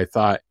 I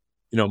thought,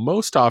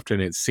 most often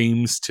it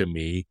seems to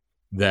me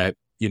that,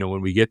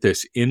 when we get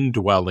this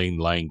indwelling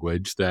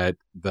language, that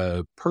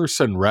the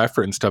person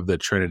referenced of the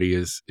Trinity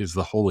is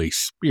the Holy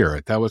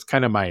Spirit. That was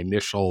kind of my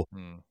initial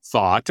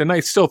thought. And I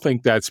still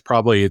think it's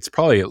probably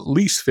at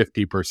least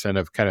 50%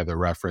 of kind of the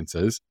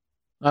references.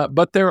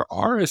 But there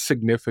are a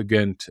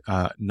significant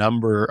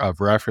number of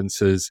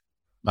references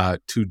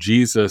to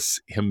Jesus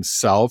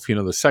himself,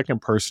 the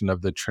second person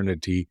of the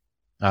Trinity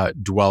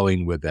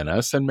dwelling within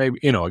us. And maybe,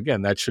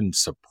 again, that shouldn't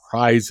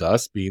surprise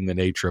us, being the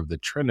nature of the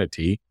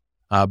Trinity.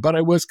 But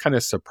I was kind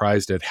of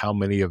surprised at how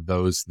many of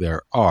those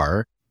there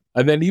are.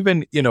 And then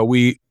even,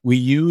 we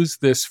use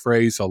this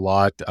phrase a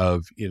lot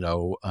of,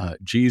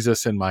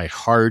 Jesus in my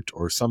heart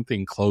or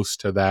something close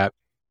to that.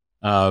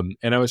 And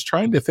I was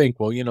trying to think,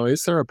 well,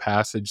 is there a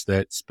passage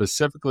that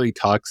specifically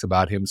talks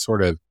about him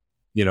sort of,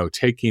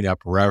 taking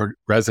up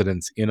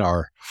residence in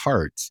our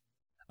hearts?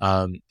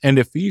 And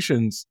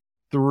Ephesians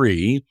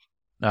 3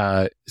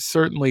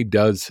 certainly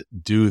does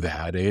do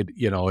that.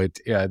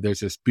 There's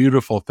this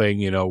beautiful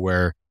thing,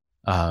 where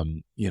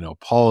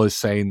Paul is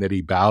saying that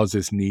he bows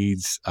his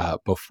knees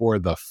before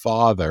the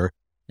Father,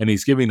 and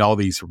he's giving all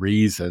these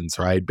reasons,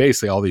 right?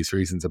 Basically all these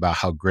reasons about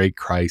how great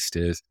Christ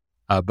is.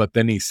 But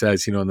then he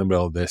says, in the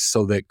middle of this,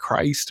 so that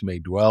Christ may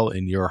dwell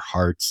in your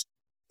hearts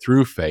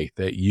through faith,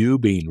 that you,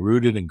 being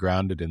rooted and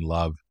grounded in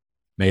love,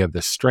 may have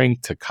the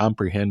strength to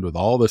comprehend with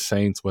all the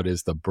saints what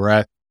is the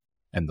breadth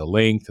and the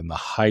length and the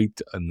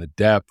height and the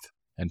depth,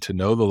 and to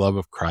know the love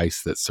of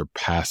Christ that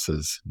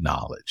surpasses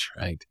knowledge,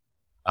 right?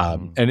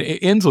 And it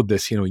ends with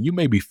this, you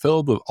may be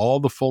filled with all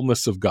the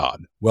fullness of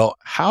God. Well,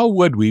 how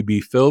would we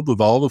be filled with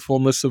all the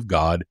fullness of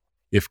God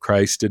if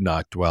Christ did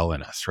not dwell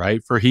in us,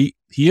 right? For he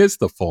is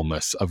the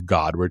fullness of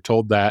God. We're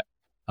told that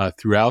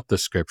throughout the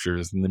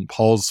scriptures. And then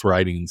Paul's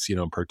writings,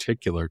 in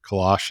particular,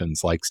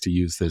 Colossians likes to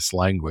use this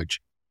language.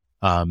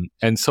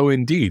 And so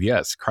indeed,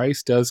 yes,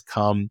 Christ does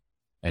come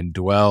and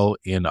dwell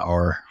in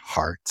our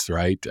hearts,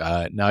 right?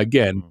 Now,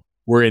 again,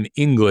 we're in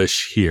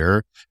English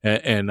here,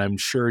 and I'm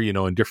sure,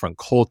 in different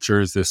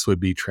cultures, this would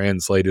be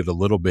translated a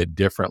little bit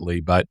differently.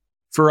 But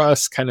for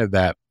us, kind of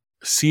that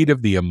seat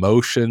of the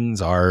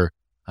emotions are,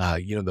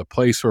 the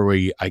place where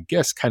we, I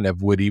guess, kind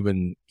of would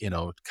even,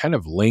 kind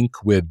of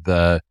link with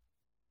the,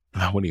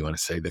 what do you want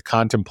to say, the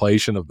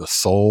contemplation of the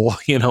soul,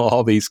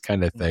 all these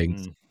kind of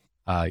things.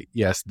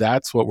 Yes,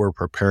 that's what we're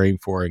preparing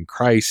for in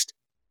Christ.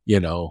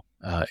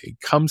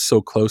 It comes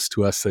so close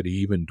to us that he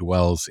even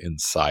dwells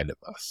inside of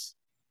us.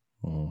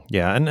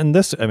 Yeah. And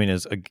this,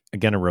 is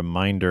again a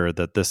reminder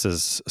that this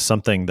is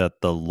something that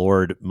the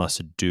Lord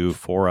must do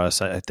for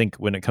us. I think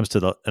when it comes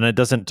to and it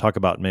doesn't talk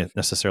about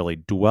necessarily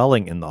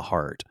dwelling in the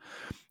heart,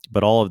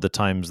 but all of the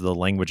times the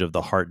language of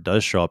the heart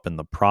does show up in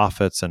the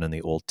prophets and in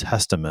the Old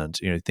Testament.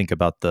 Think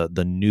about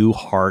the new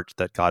heart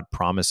that God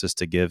promises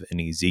to give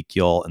in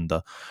Ezekiel, and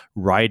the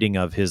writing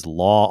of his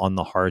law on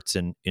the hearts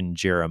in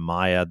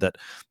Jeremiah, that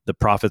the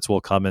prophets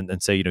will come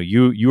and say,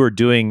 you are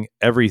doing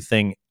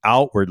everything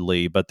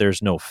outwardly, but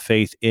there's no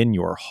faith in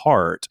your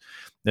heart.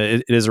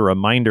 It is a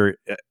reminder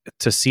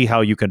to see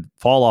how you can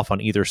fall off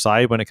on either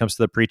side when it comes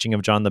to the preaching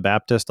of John the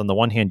Baptist. On the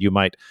one hand, you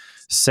might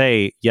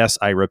say, yes,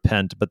 I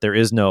repent, but there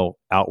is no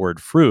outward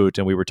fruit.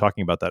 And we were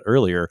talking about that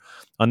earlier.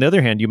 On the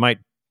other hand, you might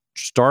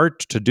start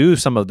to do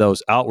some of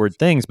those outward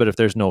things, but if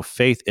there's no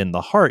faith in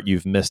the heart,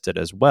 you've missed it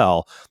as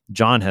well.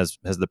 John has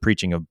the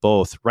preaching of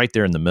both right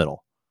there in the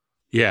middle.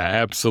 Yeah,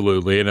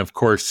 absolutely. And of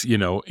course,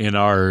 in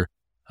our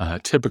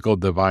typical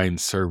divine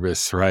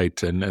service,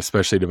 right, and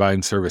especially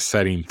divine service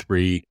setting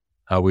 3,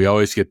 we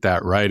always get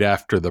that right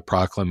after the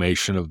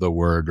proclamation of the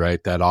word,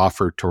 right? That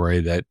offertory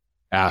that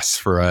asks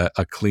for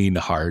a clean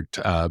heart,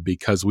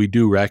 because we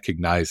do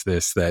recognize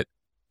this, that,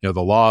 the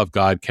law of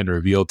God can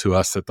reveal to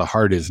us that the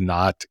heart is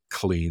not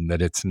clean,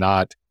 that it's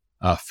not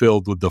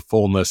filled with the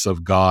fullness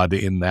of God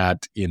in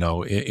that,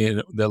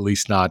 in at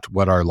least not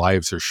what our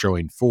lives are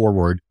showing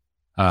forward.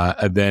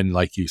 And then,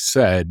 like you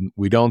said,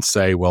 we don't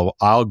say, well,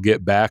 I'll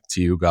get back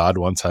to you, God,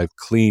 once I've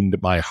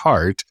cleaned my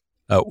heart.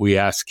 We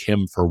ask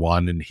him for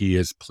one, and he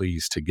is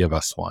pleased to give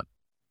us one.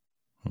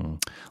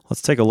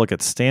 Let's take a look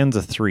at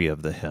stanza 3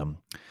 of the hymn.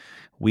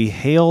 We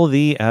hail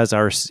thee as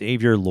our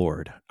Savior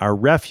Lord, our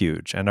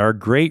refuge and our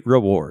great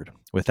reward.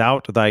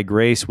 Without thy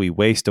grace we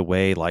waste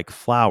away like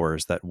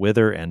flowers that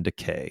wither and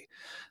decay.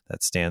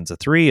 That's stanza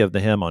 3 of the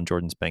hymn On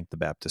Jordan's Bank, the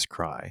Baptist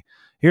Cry.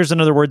 Here's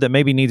another word that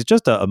maybe needs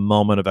just a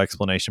moment of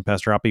explanation,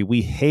 Pastor Hoppy.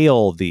 We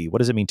hail thee. What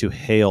does it mean to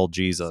hail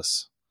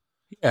Jesus?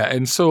 Yeah,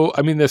 and so,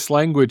 this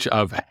language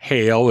of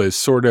hail is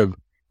sort of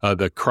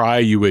the cry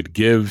you would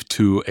give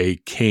to a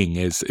king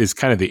is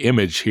kind of the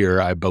image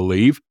here, I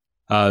believe,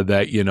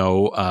 that,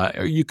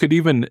 you could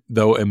even,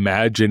 though,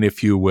 imagine,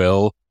 if you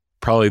will,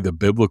 probably the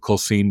biblical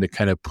scene to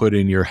kind of put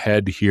in your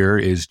head here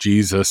is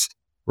Jesus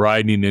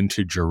riding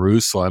into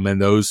Jerusalem, and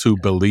those who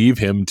believe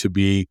him to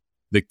be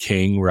the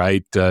king,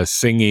 right,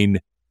 singing,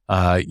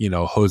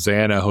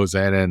 Hosanna,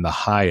 Hosanna in the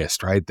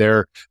highest, right?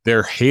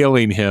 They're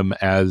hailing him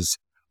as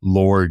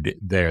Lord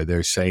there.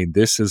 They're saying,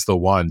 this is the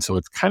one. So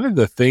it's kind of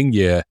the thing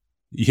you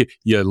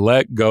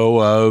let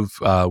go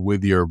of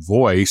with your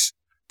voice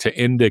to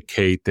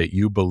indicate that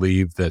you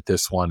believe that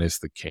this one is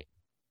the king.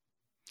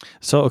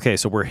 So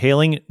we're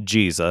hailing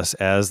Jesus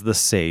as the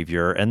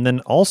Savior and then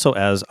also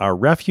as our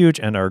refuge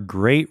and our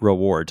great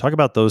reward. Talk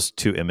about those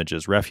two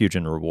images, refuge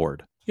and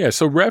reward. Yeah,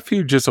 so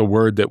refuge is a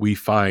word that we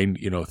find,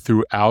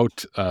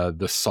 throughout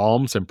the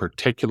Psalms in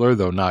particular,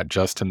 though not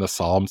just in the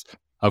Psalms.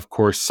 Of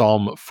course,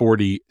 Psalm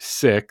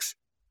 46,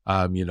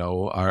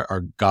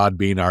 our God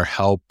being our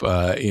help,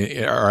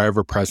 our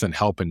ever-present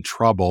help in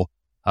trouble.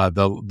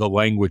 The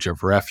language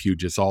of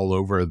refuge is all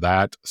over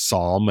that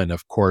psalm. And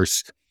of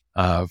course,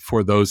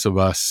 for those of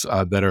us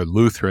that are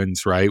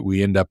Lutherans, right,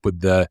 we end up with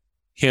the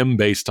hymn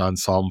based on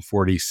Psalm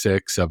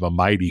 46 of a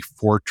mighty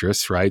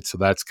fortress, right? So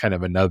that's kind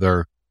of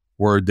another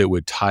word that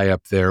would tie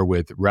up there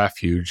with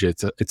refuge.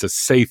 It's a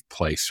safe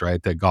place,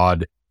 right, that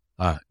God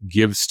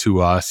gives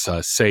to us,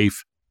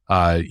 safe,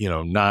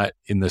 not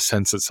in the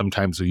sense that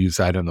sometimes we use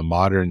that in the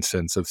modern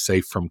sense of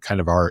safe from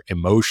kind of our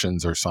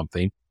emotions or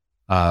something,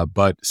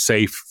 but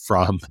safe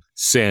from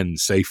sin,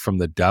 safe from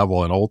the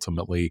devil, and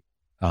ultimately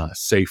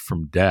safe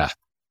from death.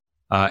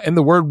 And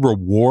the word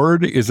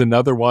reward is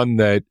another one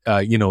that,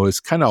 is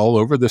kind of all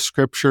over the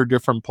scripture,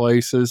 different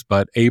places.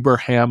 But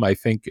Abraham, I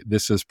think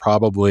this is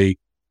probably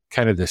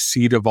kind of the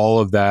seed of all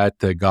of that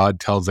God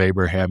tells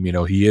Abraham,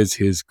 he is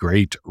his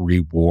great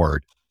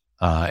reward.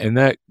 And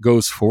that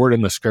goes forward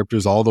in the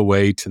scriptures all the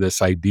way to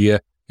this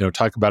idea,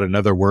 talk about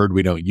another word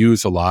we don't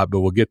use a lot, but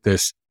we'll get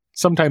this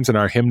sometimes in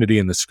our hymnody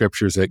in the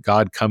scriptures that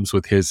God comes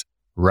with his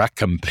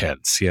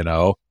recompense, and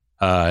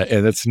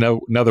that's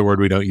another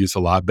word we don't use a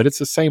lot, but it's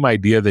the same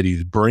idea that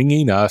he's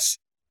bringing us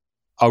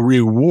a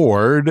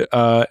reward.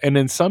 And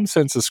in some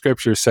sense, the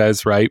scripture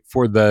says, right,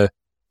 for the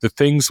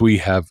things we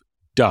have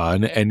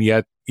done, and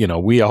yet,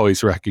 we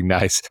always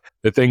recognize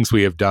the things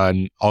we have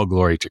done, all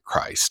glory to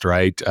Christ,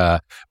 right?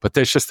 But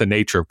that's just the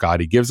nature of God.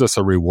 He gives us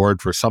a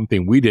reward for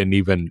something we didn't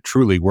even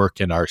truly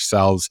work in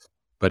ourselves,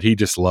 but he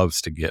just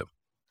loves to give.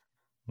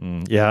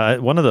 Yeah,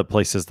 one of the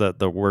places that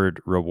the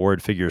word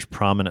reward figures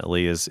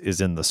prominently is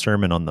in the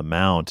Sermon on the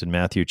Mount in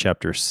Matthew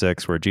chapter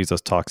 6, where Jesus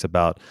talks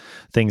about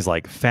things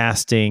like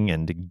fasting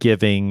and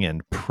giving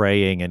and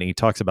praying, and he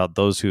talks about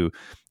those who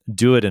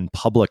do it in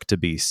public to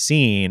be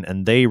seen,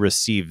 and they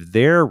receive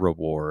their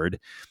reward.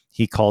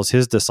 He calls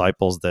his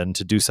disciples then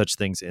to do such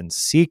things in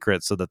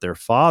secret so that their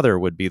Father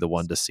would be the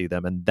one to see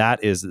them, and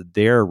that is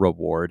their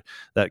reward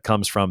that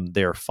comes from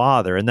their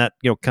Father. And that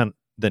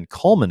then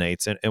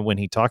culminates and when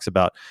he talks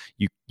about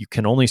you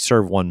can only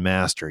serve one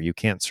master, you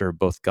can't serve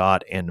both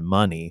God and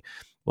money.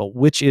 Well,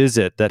 which is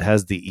it that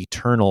has the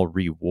eternal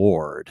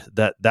reward?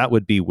 That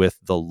would be with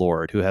the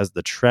Lord, who has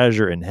the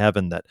treasure in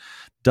heaven that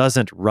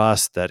doesn't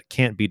rust, that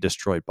can't be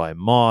destroyed by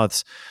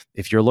moths.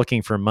 If you're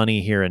looking for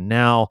money here and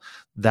now,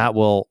 that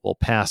will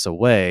pass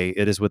away.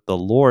 It is with the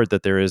Lord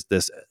that there is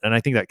this, and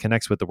I think that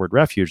connects with the word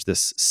refuge,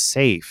 this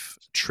safe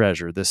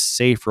treasure, this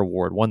safe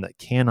reward, one that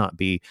cannot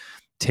be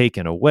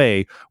taken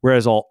away,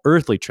 whereas all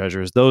earthly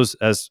treasures, those,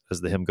 as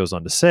the hymn goes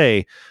on to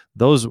say,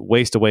 those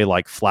waste away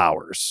like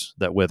flowers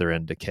that wither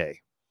and decay.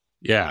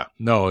 Yeah,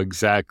 no,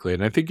 exactly.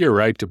 And I think you're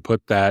right to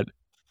put that,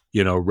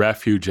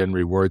 refuge and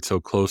reward so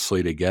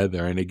closely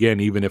together. And again,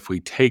 even if we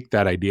take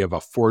that idea of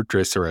a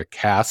fortress or a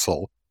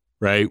castle,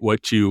 right,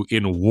 what you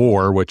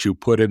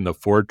put in the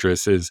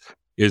fortress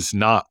is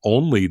not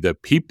only the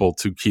people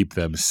to keep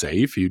them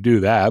safe, you do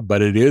that,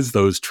 but it is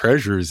those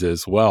treasures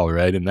as well,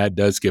 right? And that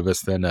does give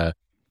us then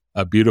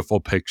a beautiful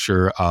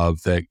picture of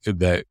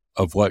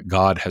of what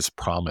God has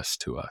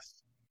promised to us.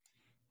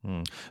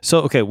 So,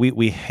 okay,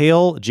 we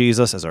hail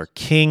Jesus as our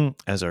King,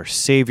 as our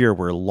Savior.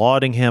 We're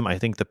lauding him. I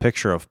think the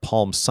picture of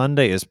Palm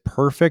Sunday is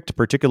perfect,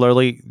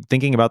 particularly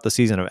thinking about the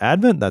season of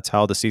Advent. That's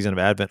how the season of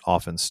Advent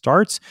often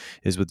starts,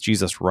 is with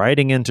Jesus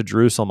riding into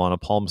Jerusalem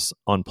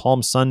on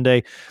Palm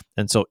Sunday.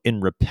 And so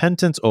in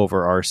repentance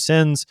over our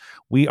sins,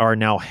 we are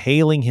now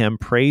hailing him,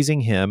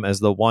 praising him as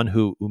the one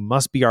who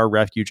must be our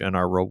refuge and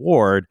our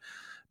reward,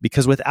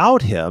 because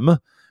without him,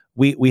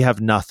 we have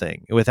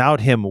nothing.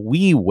 Without him,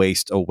 we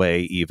waste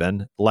away,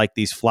 even like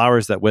these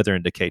flowers that wither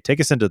and decay.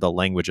 Take us into the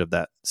language of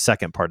that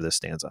second part of this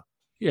stanza.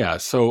 Yeah,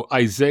 so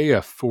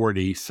Isaiah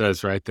 40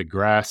 says, right, the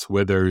grass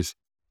withers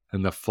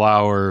and the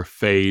flower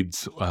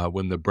fades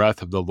when the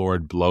breath of the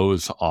Lord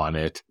blows on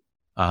it.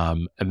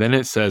 And then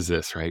it says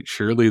this, right,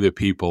 surely the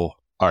people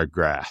are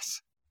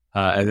grass.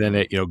 And then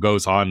it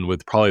goes on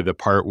with probably the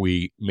part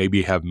we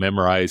maybe have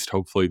memorized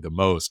hopefully the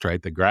most,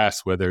 right? The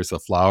grass withers, the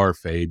flower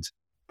fades,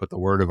 but the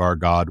word of our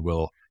God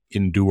will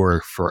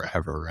endure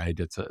forever, right?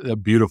 It's a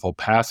beautiful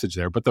passage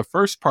there. But the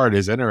first part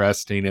is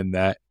interesting in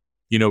that,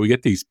 we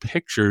get these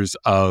pictures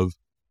of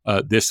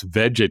this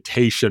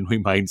vegetation, we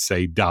might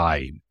say,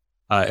 dying.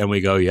 And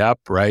we go, yep,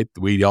 right?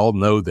 We all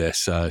know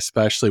this,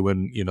 especially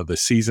when, the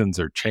seasons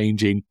are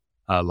changing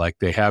like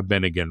they have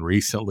been again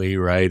recently,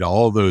 right?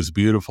 All those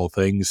beautiful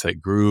things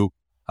that grew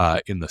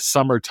in the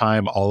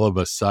summertime, all of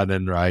a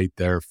sudden, right,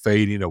 they're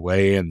fading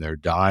away and they're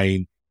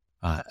dying.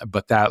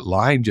 But that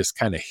line just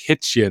kind of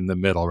hits you in the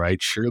middle, right?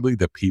 Surely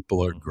the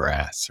people are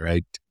grass,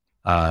 right?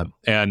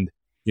 And,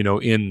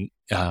 in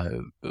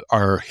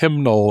our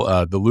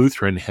hymnal, the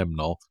Lutheran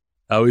hymnal,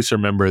 I always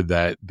remember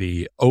that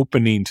the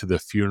opening to the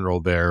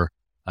funeral there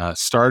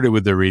Started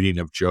with the reading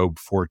of Job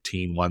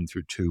 14,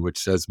 1-2, which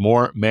says,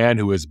 Man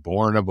who is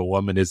born of a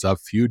woman is of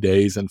few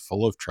days and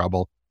full of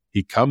trouble.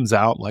 He comes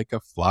out like a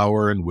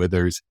flower and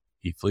withers.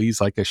 He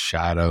flees like a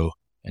shadow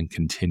and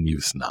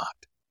continues not.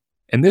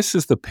 And this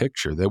is the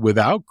picture that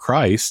without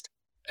Christ,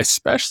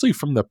 especially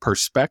from the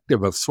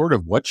perspective of sort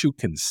of what you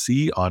can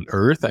see on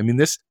earth, I mean,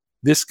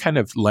 this kind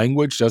of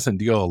language doesn't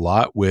deal a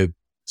lot with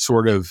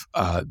sort of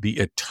the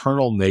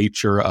eternal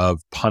nature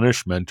of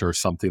punishment or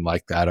something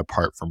like that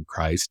apart from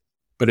Christ.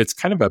 But it's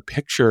kind of a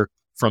picture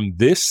from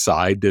this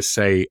side to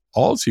say,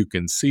 all you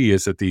can see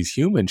is that these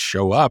humans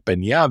show up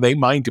and yeah, they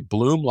might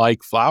bloom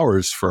like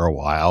flowers for a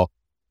while,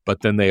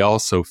 but then they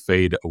also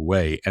fade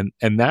away.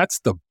 And that's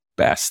the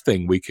best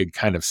thing we could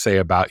kind of say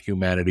about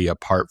humanity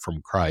apart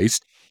from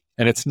Christ.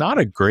 And it's not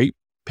a great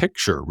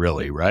picture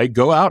really, right?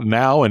 Go out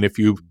now. And if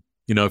you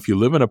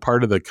live in a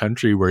part of the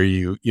country where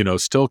you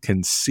still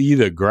can see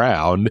the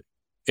ground,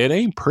 it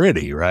ain't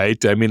pretty,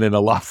 right? I mean, in a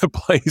lot of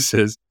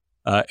places,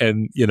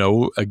 and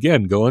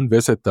again, go and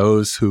visit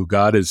those who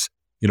God is,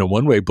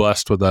 one way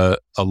blessed with a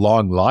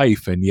long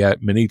life. And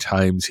yet many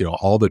times,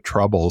 all the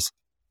troubles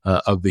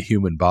of the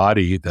human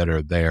body that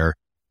are there.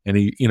 And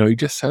he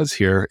just says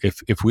here,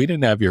 if we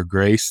didn't have your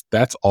grace,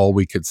 that's all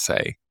we could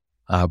say.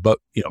 But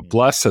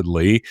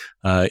blessedly,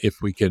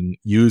 if we can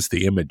use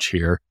the image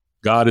here,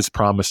 God has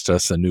promised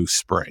us a new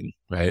spring,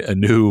 right? A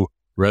new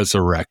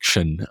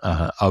resurrection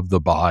of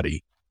the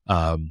body,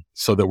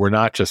 so that we're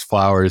not just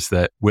flowers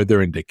that wither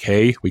and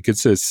decay. We could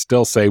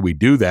still say we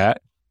do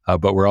that,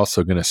 but we're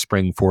also going to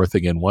spring forth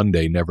again one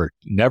day,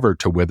 never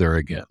to wither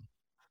again.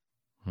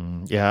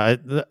 Yeah,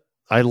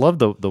 I love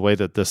the way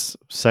that this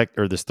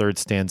third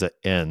stanza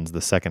ends,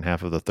 the second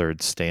half of the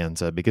third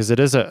stanza, because it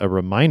is a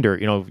reminder,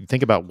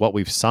 think about what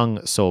we've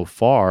sung so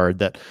far,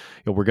 that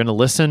we're going to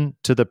listen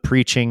to the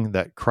preaching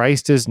that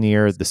Christ is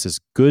near. This is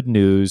good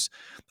news.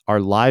 Our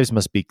lives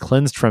must be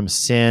cleansed from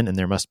sin, and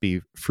there must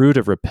be fruit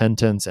of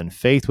repentance and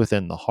faith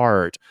within the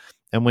heart.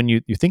 And when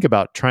you think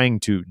about trying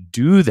to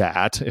do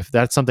that, if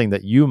that's something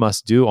that you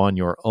must do on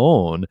your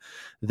own,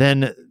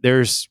 then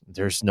there's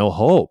no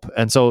hope.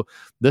 And so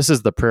this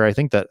is the prayer I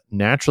think that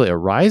naturally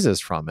arises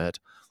from it.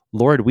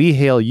 Lord, we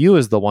hail you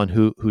as the one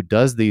who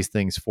does these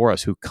things for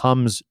us, who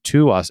comes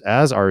to us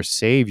as our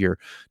Savior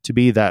to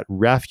be that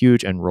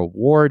refuge and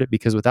reward,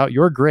 because without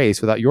your grace,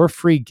 without your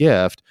free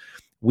gift,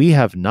 we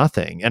have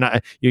nothing.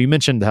 And you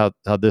mentioned how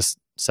this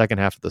second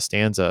half of the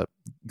stanza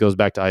goes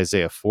back to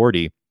Isaiah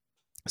 40.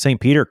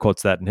 St. Peter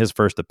quotes that in his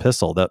first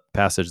epistle, that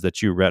passage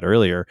that you read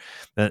earlier.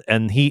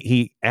 And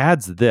he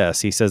adds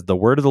this. He says, the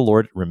word of the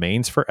Lord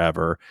remains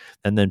forever.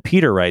 And then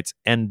Peter writes,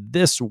 and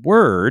this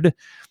word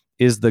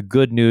is the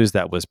good news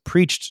that was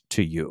preached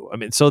to you. I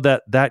mean, so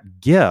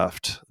that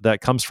gift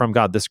that comes from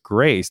God, this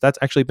grace, that's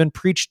actually been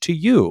preached to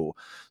you.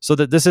 So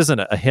that this isn't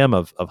a hymn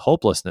of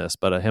hopelessness,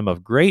 but a hymn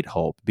of great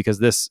hope, because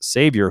this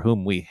Savior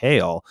whom we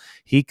hail,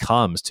 he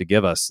comes to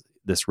give us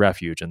this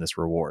refuge and this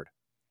reward.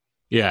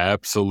 Yeah,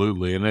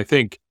 absolutely. And I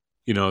think,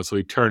 as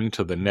we turn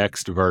to the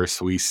next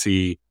verse, we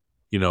see,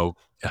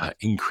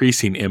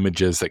 increasing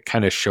images that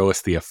kind of show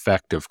us the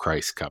effect of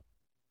Christ's coming.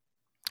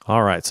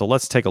 All right, so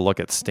let's take a look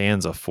at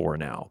stanza 4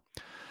 now.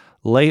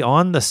 Lay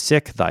on the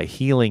sick thy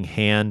healing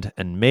hand,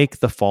 and make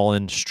the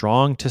fallen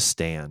strong to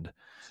stand.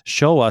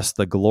 Show us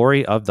the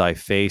glory of thy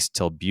face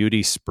till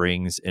beauty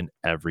springs in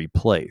every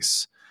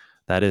place.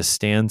 That is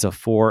stanza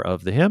 4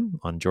 of the hymn,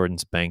 On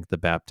Jordan's Bank, the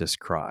Baptist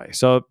Cry.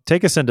 So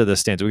take us into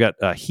this stanza. We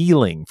got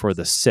healing for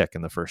the sick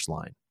in the first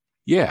line.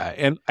 Yeah,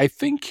 and I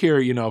think here,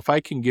 if I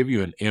can give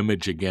you an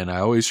image again, I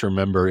always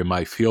remember in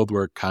my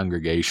fieldwork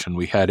congregation,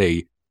 we had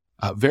a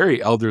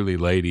very elderly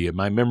lady. And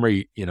my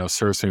memory,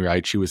 serves me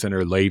right, she was in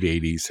her late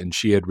 80s, and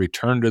she had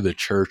returned to the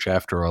church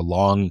after a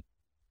long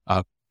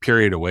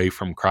period away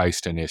from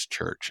Christ and his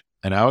church.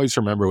 And I always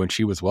remember when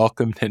she was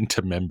welcomed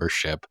into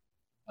membership,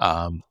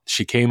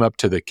 she came up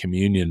to the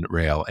communion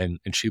rail and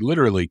she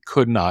literally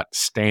could not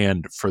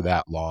stand for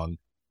that long.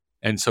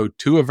 And so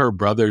 2 of her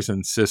brothers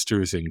and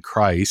sisters in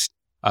Christ,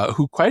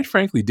 who quite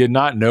frankly did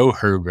not know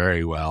her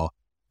very well,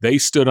 they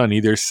stood on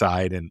either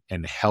side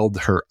and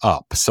held her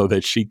up so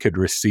that she could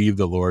receive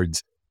the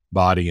Lord's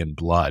body and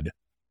blood.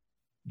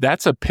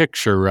 That's a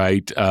picture,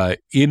 right,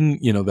 in,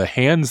 the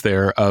hands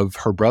there of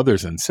her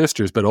brothers and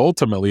sisters, but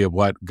ultimately of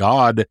what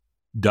God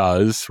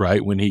does,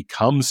 right, when he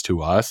comes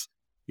to us,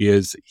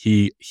 is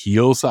he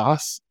heals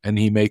us and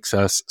he makes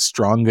us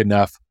strong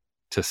enough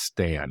to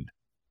stand.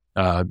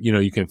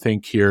 You can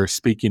think here,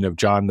 speaking of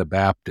John the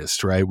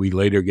Baptist, right? We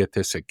later get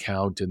this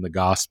account in the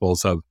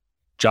Gospels of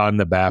John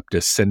the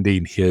Baptist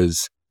sending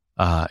his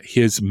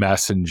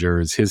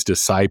messengers, his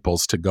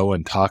disciples, to go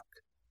and talk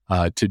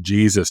to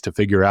Jesus to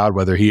figure out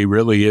whether he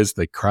really is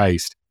the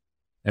Christ.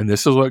 And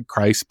this is what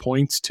Christ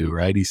points to,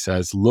 right? He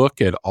says,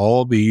 look at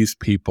all these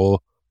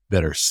people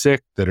that are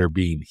sick, that are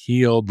being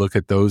healed. Look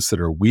at those that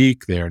are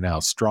weak. They are now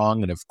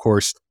strong. And of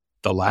course,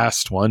 the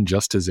last one,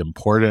 just as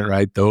important,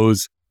 right?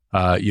 Those,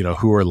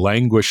 who are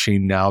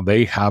languishing now,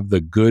 they have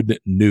the good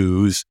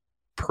news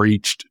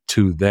preached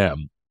to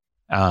them.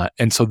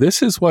 And so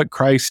this is what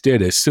Christ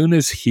did as soon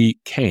as he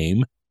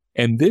came.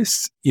 And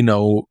this,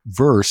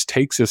 verse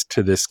takes us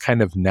to this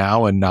kind of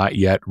now and not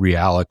yet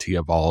reality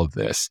of all of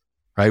this,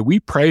 right? We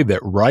pray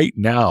that right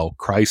now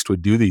Christ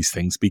would do these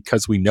things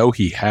because we know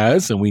he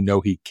has and we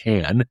know he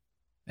can.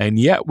 And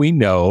yet we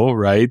know,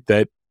 right,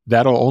 that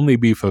that'll only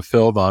be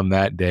fulfilled on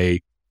that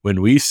day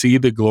when we see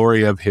the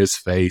glory of his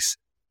face.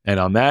 And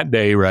on that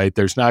day, right,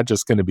 there's not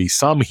just going to be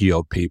some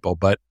healed people,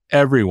 but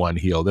everyone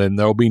healed. And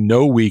there'll be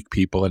no weak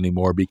people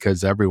anymore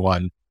because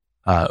everyone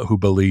who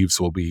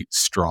believes will be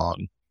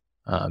strong.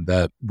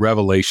 The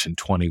Revelation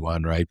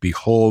 21, right?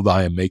 Behold,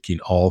 I am making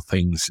all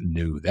things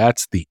new.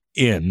 That's the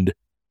end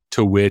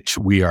to which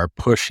we are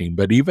pushing.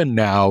 But even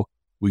now,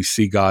 we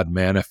see God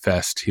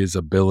manifest his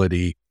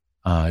ability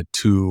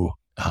to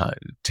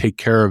take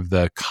care of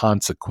the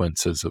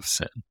consequences of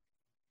sin.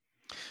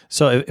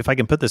 So if I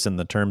can put this in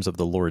the terms of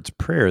the Lord's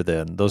Prayer,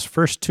 then those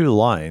first two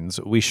lines,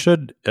 we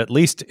should, at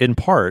least in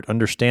part,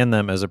 understand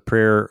them as a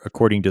prayer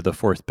according to the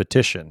fourth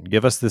petition.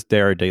 Give us this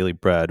day our daily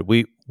bread.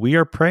 We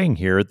are praying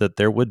here that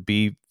there would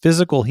be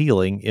physical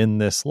healing in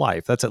this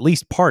life. That's at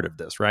least part of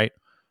this, right?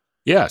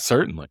 Yeah,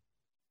 certainly.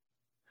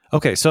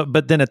 Okay, so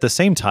but then at the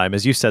same time,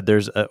 as you said,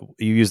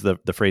 you use the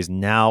phrase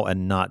now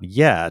and not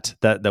yet,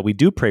 that we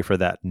do pray for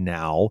that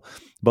now,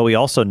 but we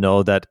also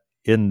know that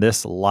in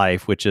this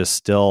life, which is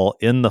still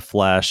in the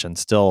flesh and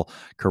still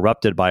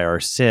corrupted by our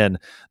sin,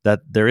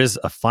 that there is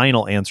a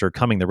final answer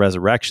coming, the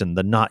resurrection.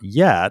 The not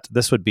yet,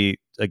 this would be,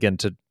 again,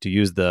 to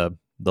use the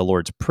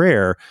Lord's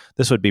Prayer,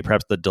 this would be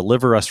perhaps the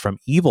deliver us from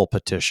evil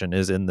petition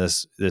is in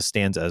this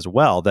stanza as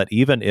well, that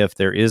even if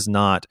there is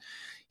not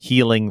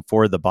healing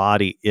for the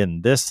body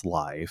in this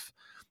life,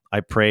 I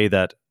pray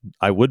that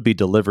I would be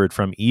delivered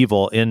from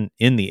evil in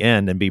the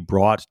end and be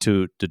brought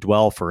to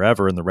dwell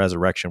forever in the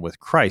resurrection with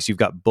Christ. You've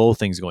got both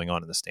things going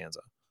on in the stanza.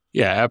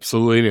 Yeah,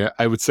 absolutely.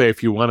 I would say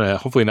if you want to,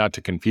 hopefully not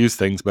to confuse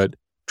things, but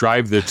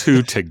drive the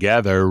two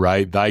together,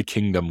 right? Thy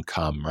kingdom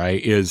come,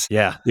 right? Is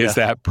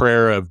that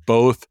prayer of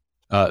both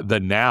the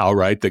now,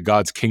 right? That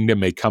God's kingdom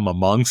may come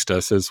amongst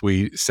us, as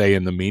we say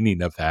in the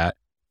meaning of that,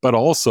 but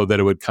also that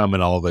it would come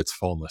in all of its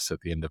fullness at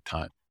the end of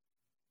time.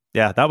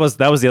 Yeah, that was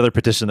the other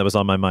petition that was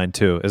on my mind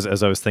too,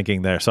 as I was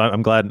thinking there. So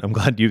I'm glad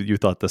you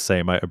thought the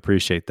same. I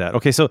appreciate that.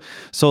 Okay, so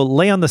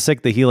lay on the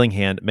sick the healing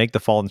hand, make the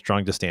fallen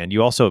strong to stand.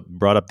 You also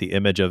brought up the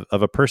image of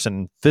a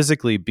person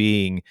physically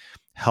being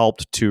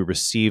helped to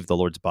receive the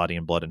Lord's body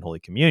and blood in Holy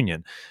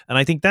Communion, and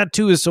I think that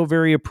too is so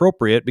very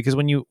appropriate because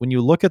when you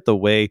look at the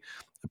way,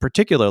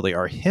 particularly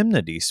our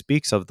hymnody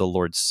speaks of the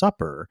Lord's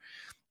Supper,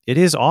 it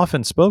is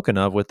often spoken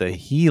of with a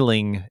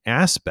healing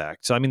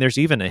aspect. So, I mean, there's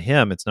even a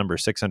hymn, it's number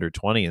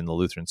 620 in the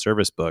Lutheran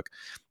Service Book,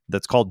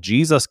 that's called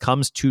Jesus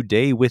Comes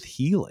Today with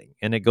Healing.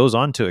 And it goes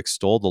on to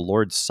extol the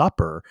Lord's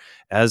Supper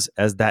as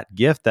that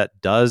gift that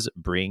does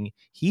bring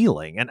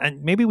healing.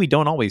 And maybe we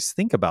don't always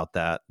think about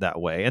that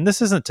way. And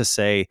this isn't to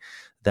say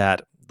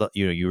that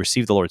you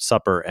receive the Lord's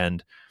Supper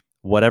and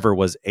whatever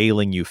was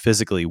ailing you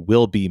physically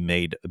will be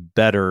made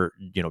better,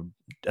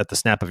 at the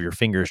snap of your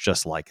fingers,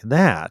 just like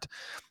that.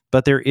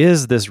 But there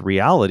is this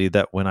reality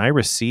that when I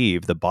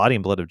receive the body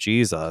and blood of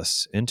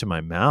Jesus into my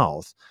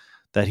mouth,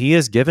 that he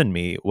has given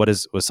me what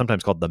was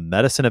sometimes called the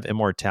medicine of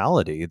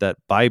immortality, that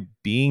by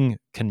being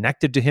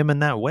connected to him in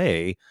that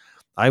way,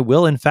 I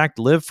will in fact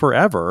live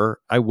forever.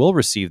 I will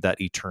receive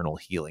that eternal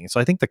healing. So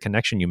I think the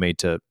connection you made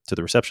to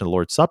the reception of the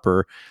Lord's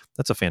Supper,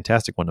 that's a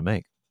fantastic one to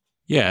make.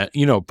 Yeah,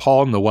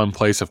 Paul in the one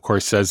place, of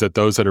course, says that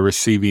those that are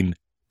receiving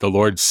the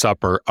Lord's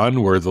Supper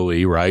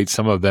unworthily, right?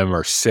 Some of them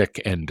are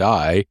sick and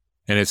die.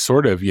 And it's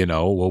sort of,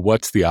 well,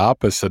 what's the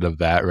opposite of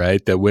that,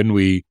 right? That when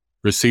we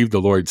receive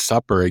the Lord's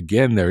Supper,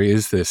 again, there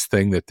is this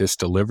thing that this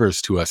delivers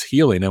to us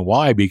healing. And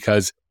why?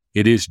 Because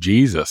it is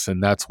Jesus,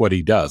 and that's what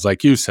he does.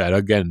 Like you said,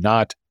 again,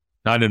 not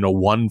in a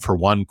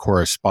one-for-one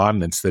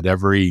correspondence that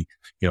every,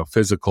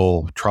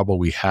 physical trouble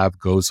we have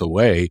goes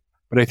away.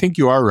 But I think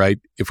you are right.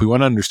 If we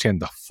want to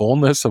understand the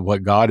fullness of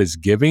what God is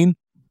giving,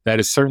 that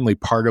is certainly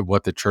part of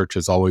what the church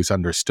has always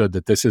understood,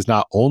 that this is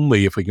not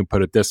only, if we can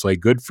put it this way,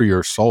 good for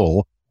your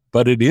soul,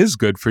 but it is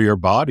good for your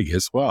body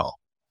as well.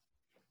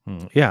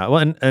 Yeah, well,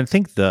 and I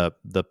think the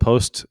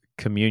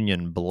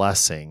post-communion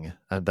blessing,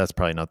 that's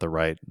probably not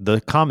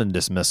the common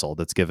dismissal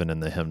that's given in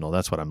the hymnal,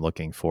 that's what I'm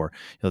looking for.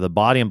 The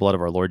body and blood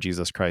of our Lord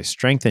Jesus Christ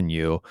strengthen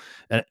you.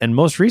 And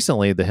most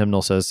recently, the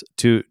hymnal says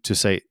to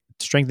say,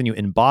 strengthen you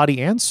in body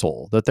and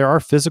soul, that there are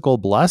physical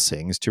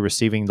blessings to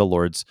receiving the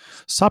Lord's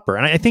Supper.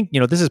 And I think,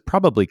 this is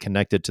probably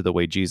connected to the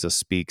way Jesus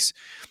speaks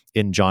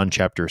in John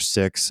chapter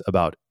 6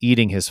 about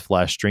eating his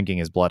flesh, drinking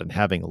his blood, and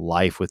having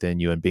life within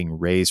you and being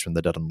raised from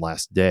the dead on the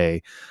last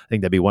day. I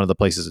think that'd be one of the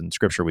places in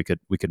Scripture we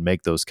could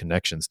make those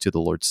connections to the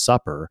Lord's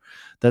Supper.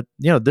 That,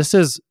 this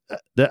is,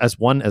 as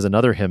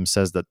another hymn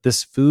says, that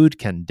this food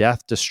can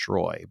death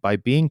destroy. By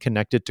being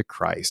connected to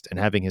Christ and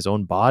having his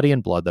own body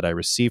and blood that I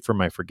receive for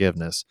my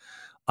forgiveness,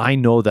 I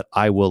know that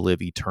I will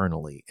live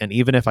eternally. And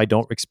even if I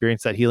don't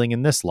experience that healing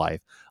in this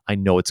life, I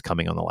know it's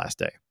coming on the last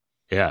day.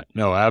 Yeah,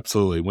 no,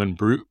 absolutely.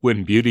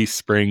 When beauty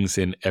springs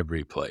in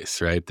every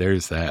place, right?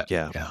 There's that.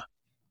 Yeah.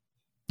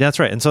 That's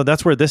right. And so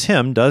that's where this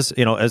hymn does,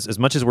 as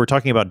much as we're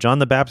talking about John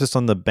the Baptist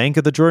on the bank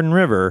of the Jordan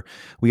River,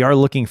 we are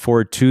looking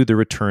forward to the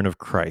return of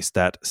Christ,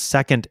 that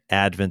second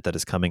advent that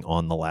is coming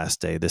on the last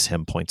day. This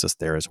hymn points us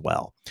there as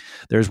well.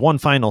 There's one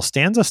final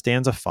stanza,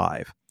 stanza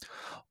 5.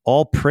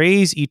 All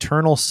praise,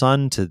 eternal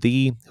Son, to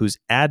thee, whose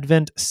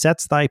advent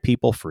sets thy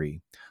people free,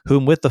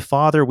 whom with the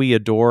Father we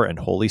adore, and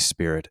Holy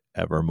Spirit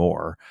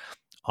evermore.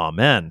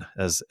 Amen,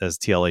 as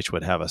TLH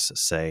would have us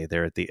say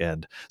there at the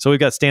end. So we've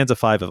got stanza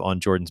 5 of On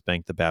Jordan's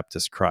Bank, the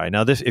Baptist Cry.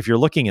 Now, if you're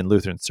looking in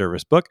Lutheran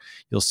Service Book,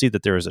 you'll see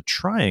that there is a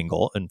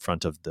triangle in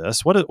front of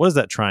this. What does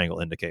that triangle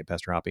indicate,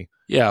 Pastor Hoppy?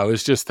 Yeah, I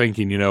was just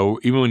thinking,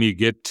 even when you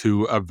get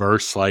to a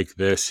verse like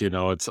this,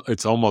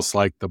 it's almost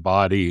like the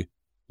body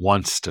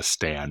wants to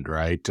stand,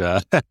 right?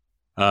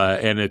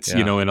 And it's,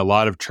 in a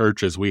lot of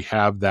churches, we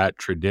have that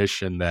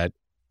tradition that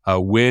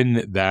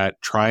when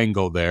that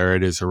triangle there,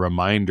 it is a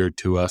reminder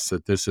to us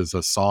that this is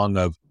a song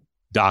of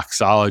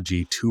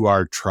doxology to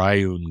our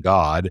triune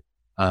God.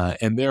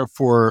 And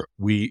therefore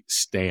we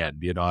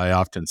stand. I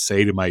often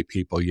say to my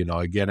people,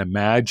 again,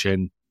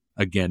 imagine,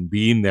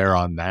 being there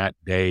on that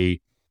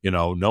day.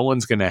 No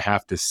one's going to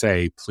have to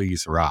say,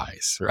 please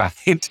rise,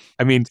 right?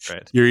 I mean,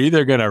 right. You're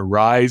either going to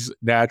rise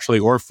naturally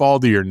or fall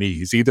to your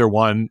knees. Either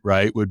one,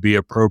 right, would be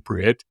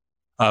appropriate.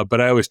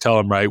 But I always tell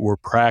them, right, we're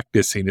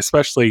practicing,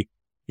 especially,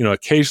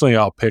 occasionally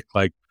I'll pick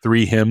like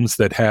 3 hymns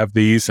that have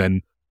these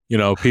and,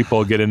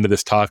 people get into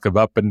this talk of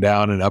up and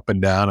down and up and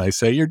down. I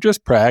say, you're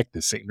just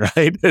practicing,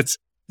 right? It's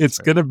right.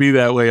 Going to be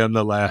that way on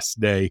the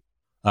last day.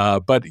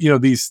 But,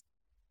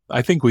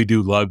 I think we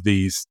do love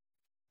these,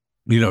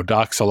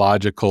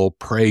 doxological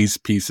praise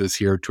pieces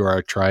here to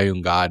our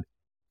triune God,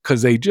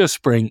 because they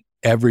just bring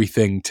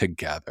everything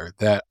together,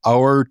 that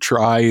our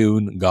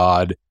triune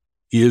God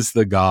is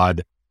the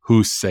God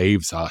who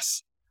saves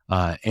us.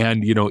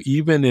 And,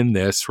 even in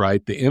this,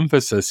 right, the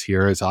emphasis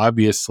here is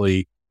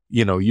obviously,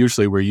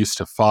 usually we're used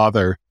to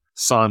Father,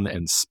 Son,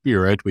 and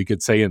Spirit. We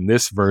could say in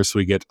this verse,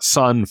 we get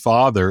Son,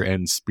 Father,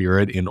 and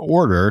Spirit in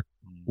order.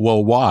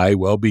 Well, why?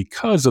 Well,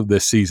 because of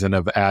this season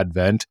of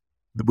Advent,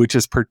 which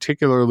is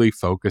particularly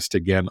focused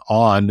again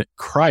on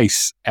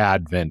Christ's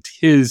advent,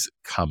 his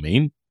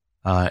coming.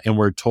 And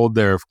we're told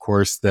there, of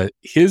course, that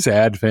his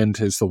advent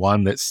is the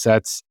one that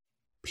sets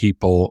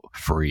people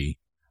free.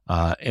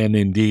 And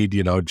indeed,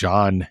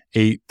 John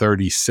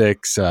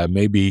 8:36,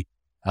 maybe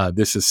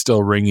this is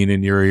still ringing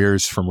in your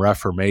ears from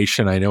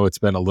Reformation. I know it's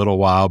been a little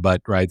while,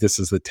 but right, this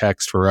is the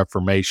text for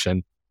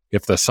Reformation.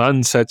 If the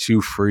Son sets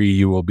you free,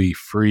 you will be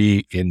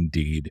free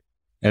indeed.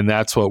 And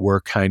that's what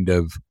we're kind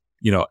of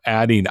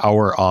adding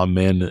our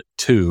amen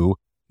to,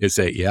 is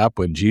that,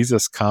 when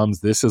Jesus comes,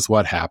 this is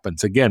what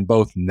happens. Again,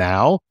 both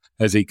now,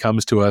 as he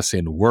comes to us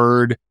in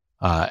word,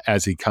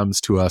 as he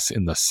comes to us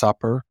in the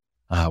supper,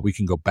 we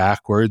can go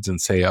backwards and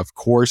say, of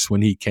course,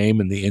 when he came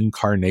in the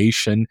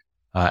incarnation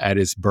at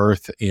his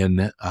birth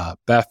in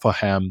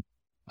Bethlehem,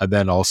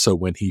 then also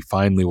when he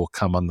finally will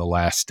come on the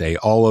last day.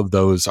 All of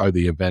those are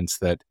the events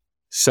that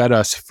set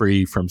us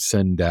free from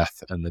sin,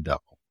 death, and the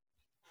devil.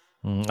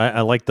 I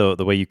like the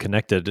way you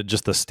connected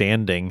just the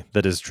standing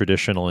that is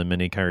traditional in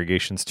many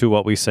congregations to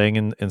what we sang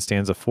in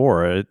stanza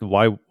 4.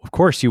 Why, of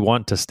course, you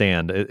want to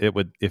stand. It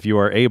would, if you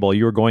are able,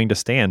 you are going to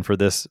stand for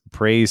this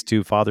praise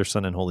to Father,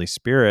 Son, and Holy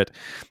Spirit.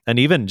 And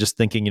even just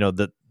thinking,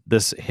 that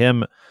this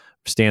hymn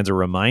stanza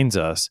reminds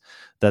us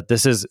that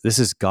this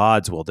is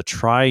God's will. The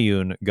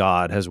triune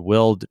God has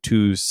willed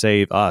to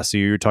save us. So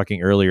you were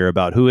talking earlier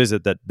about who is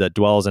it that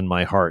dwells in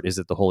my heart? Is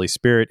it the Holy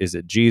Spirit? Is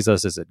it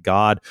Jesus? Is it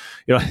God?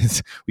 You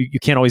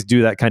can't always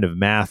do that kind of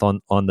math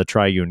on the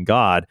triune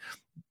God.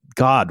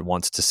 God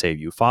wants to save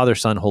you. Father,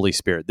 Son, Holy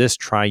Spirit, this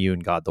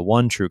triune God, the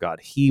one true God,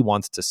 he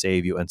wants to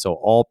save you. And so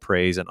all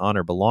praise and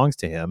honor belongs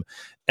to him,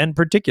 and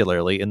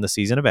particularly in the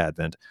season of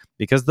Advent,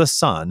 because the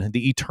Son,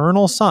 the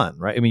eternal Son,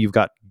 right? I mean, you've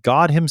got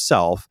God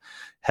himself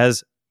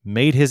has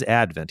made his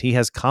advent. He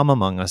has come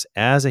among us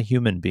as a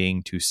human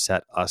being to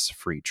set us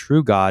free.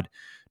 True God,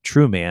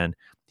 true man.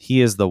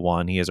 He is the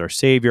one. He is our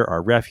Savior,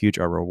 our refuge,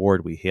 our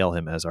reward. We hail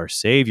him as our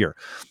Savior.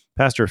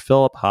 Pastor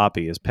Philip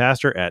Hoppy is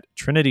pastor at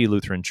Trinity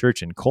Lutheran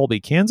Church in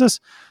Colby, Kansas,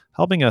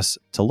 helping us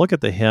to look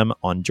at the hymn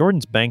On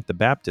Jordan's Bank, the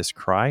Baptist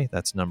Cry.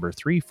 That's number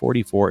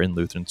 344 in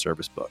Lutheran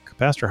Service Book.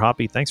 Pastor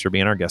Hoppy, thanks for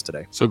being our guest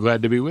today. So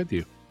glad to be with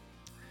you.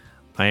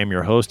 I am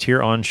your host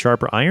here on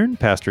Sharper Iron,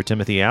 Pastor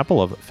Timothy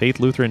Apple of Faith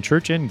Lutheran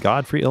Church in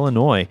Godfrey,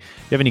 Illinois. If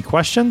you have any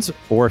questions,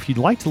 or if you'd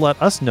like to let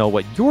us know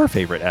what your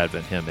favorite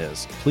Advent hymn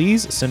is,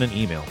 please send an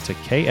email to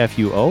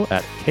kfuo@kfuo.org.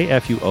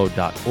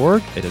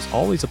 It is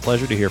always a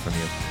pleasure to hear from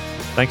you.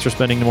 Thanks for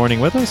spending the morning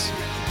with us.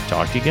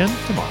 Talk to you again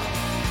tomorrow.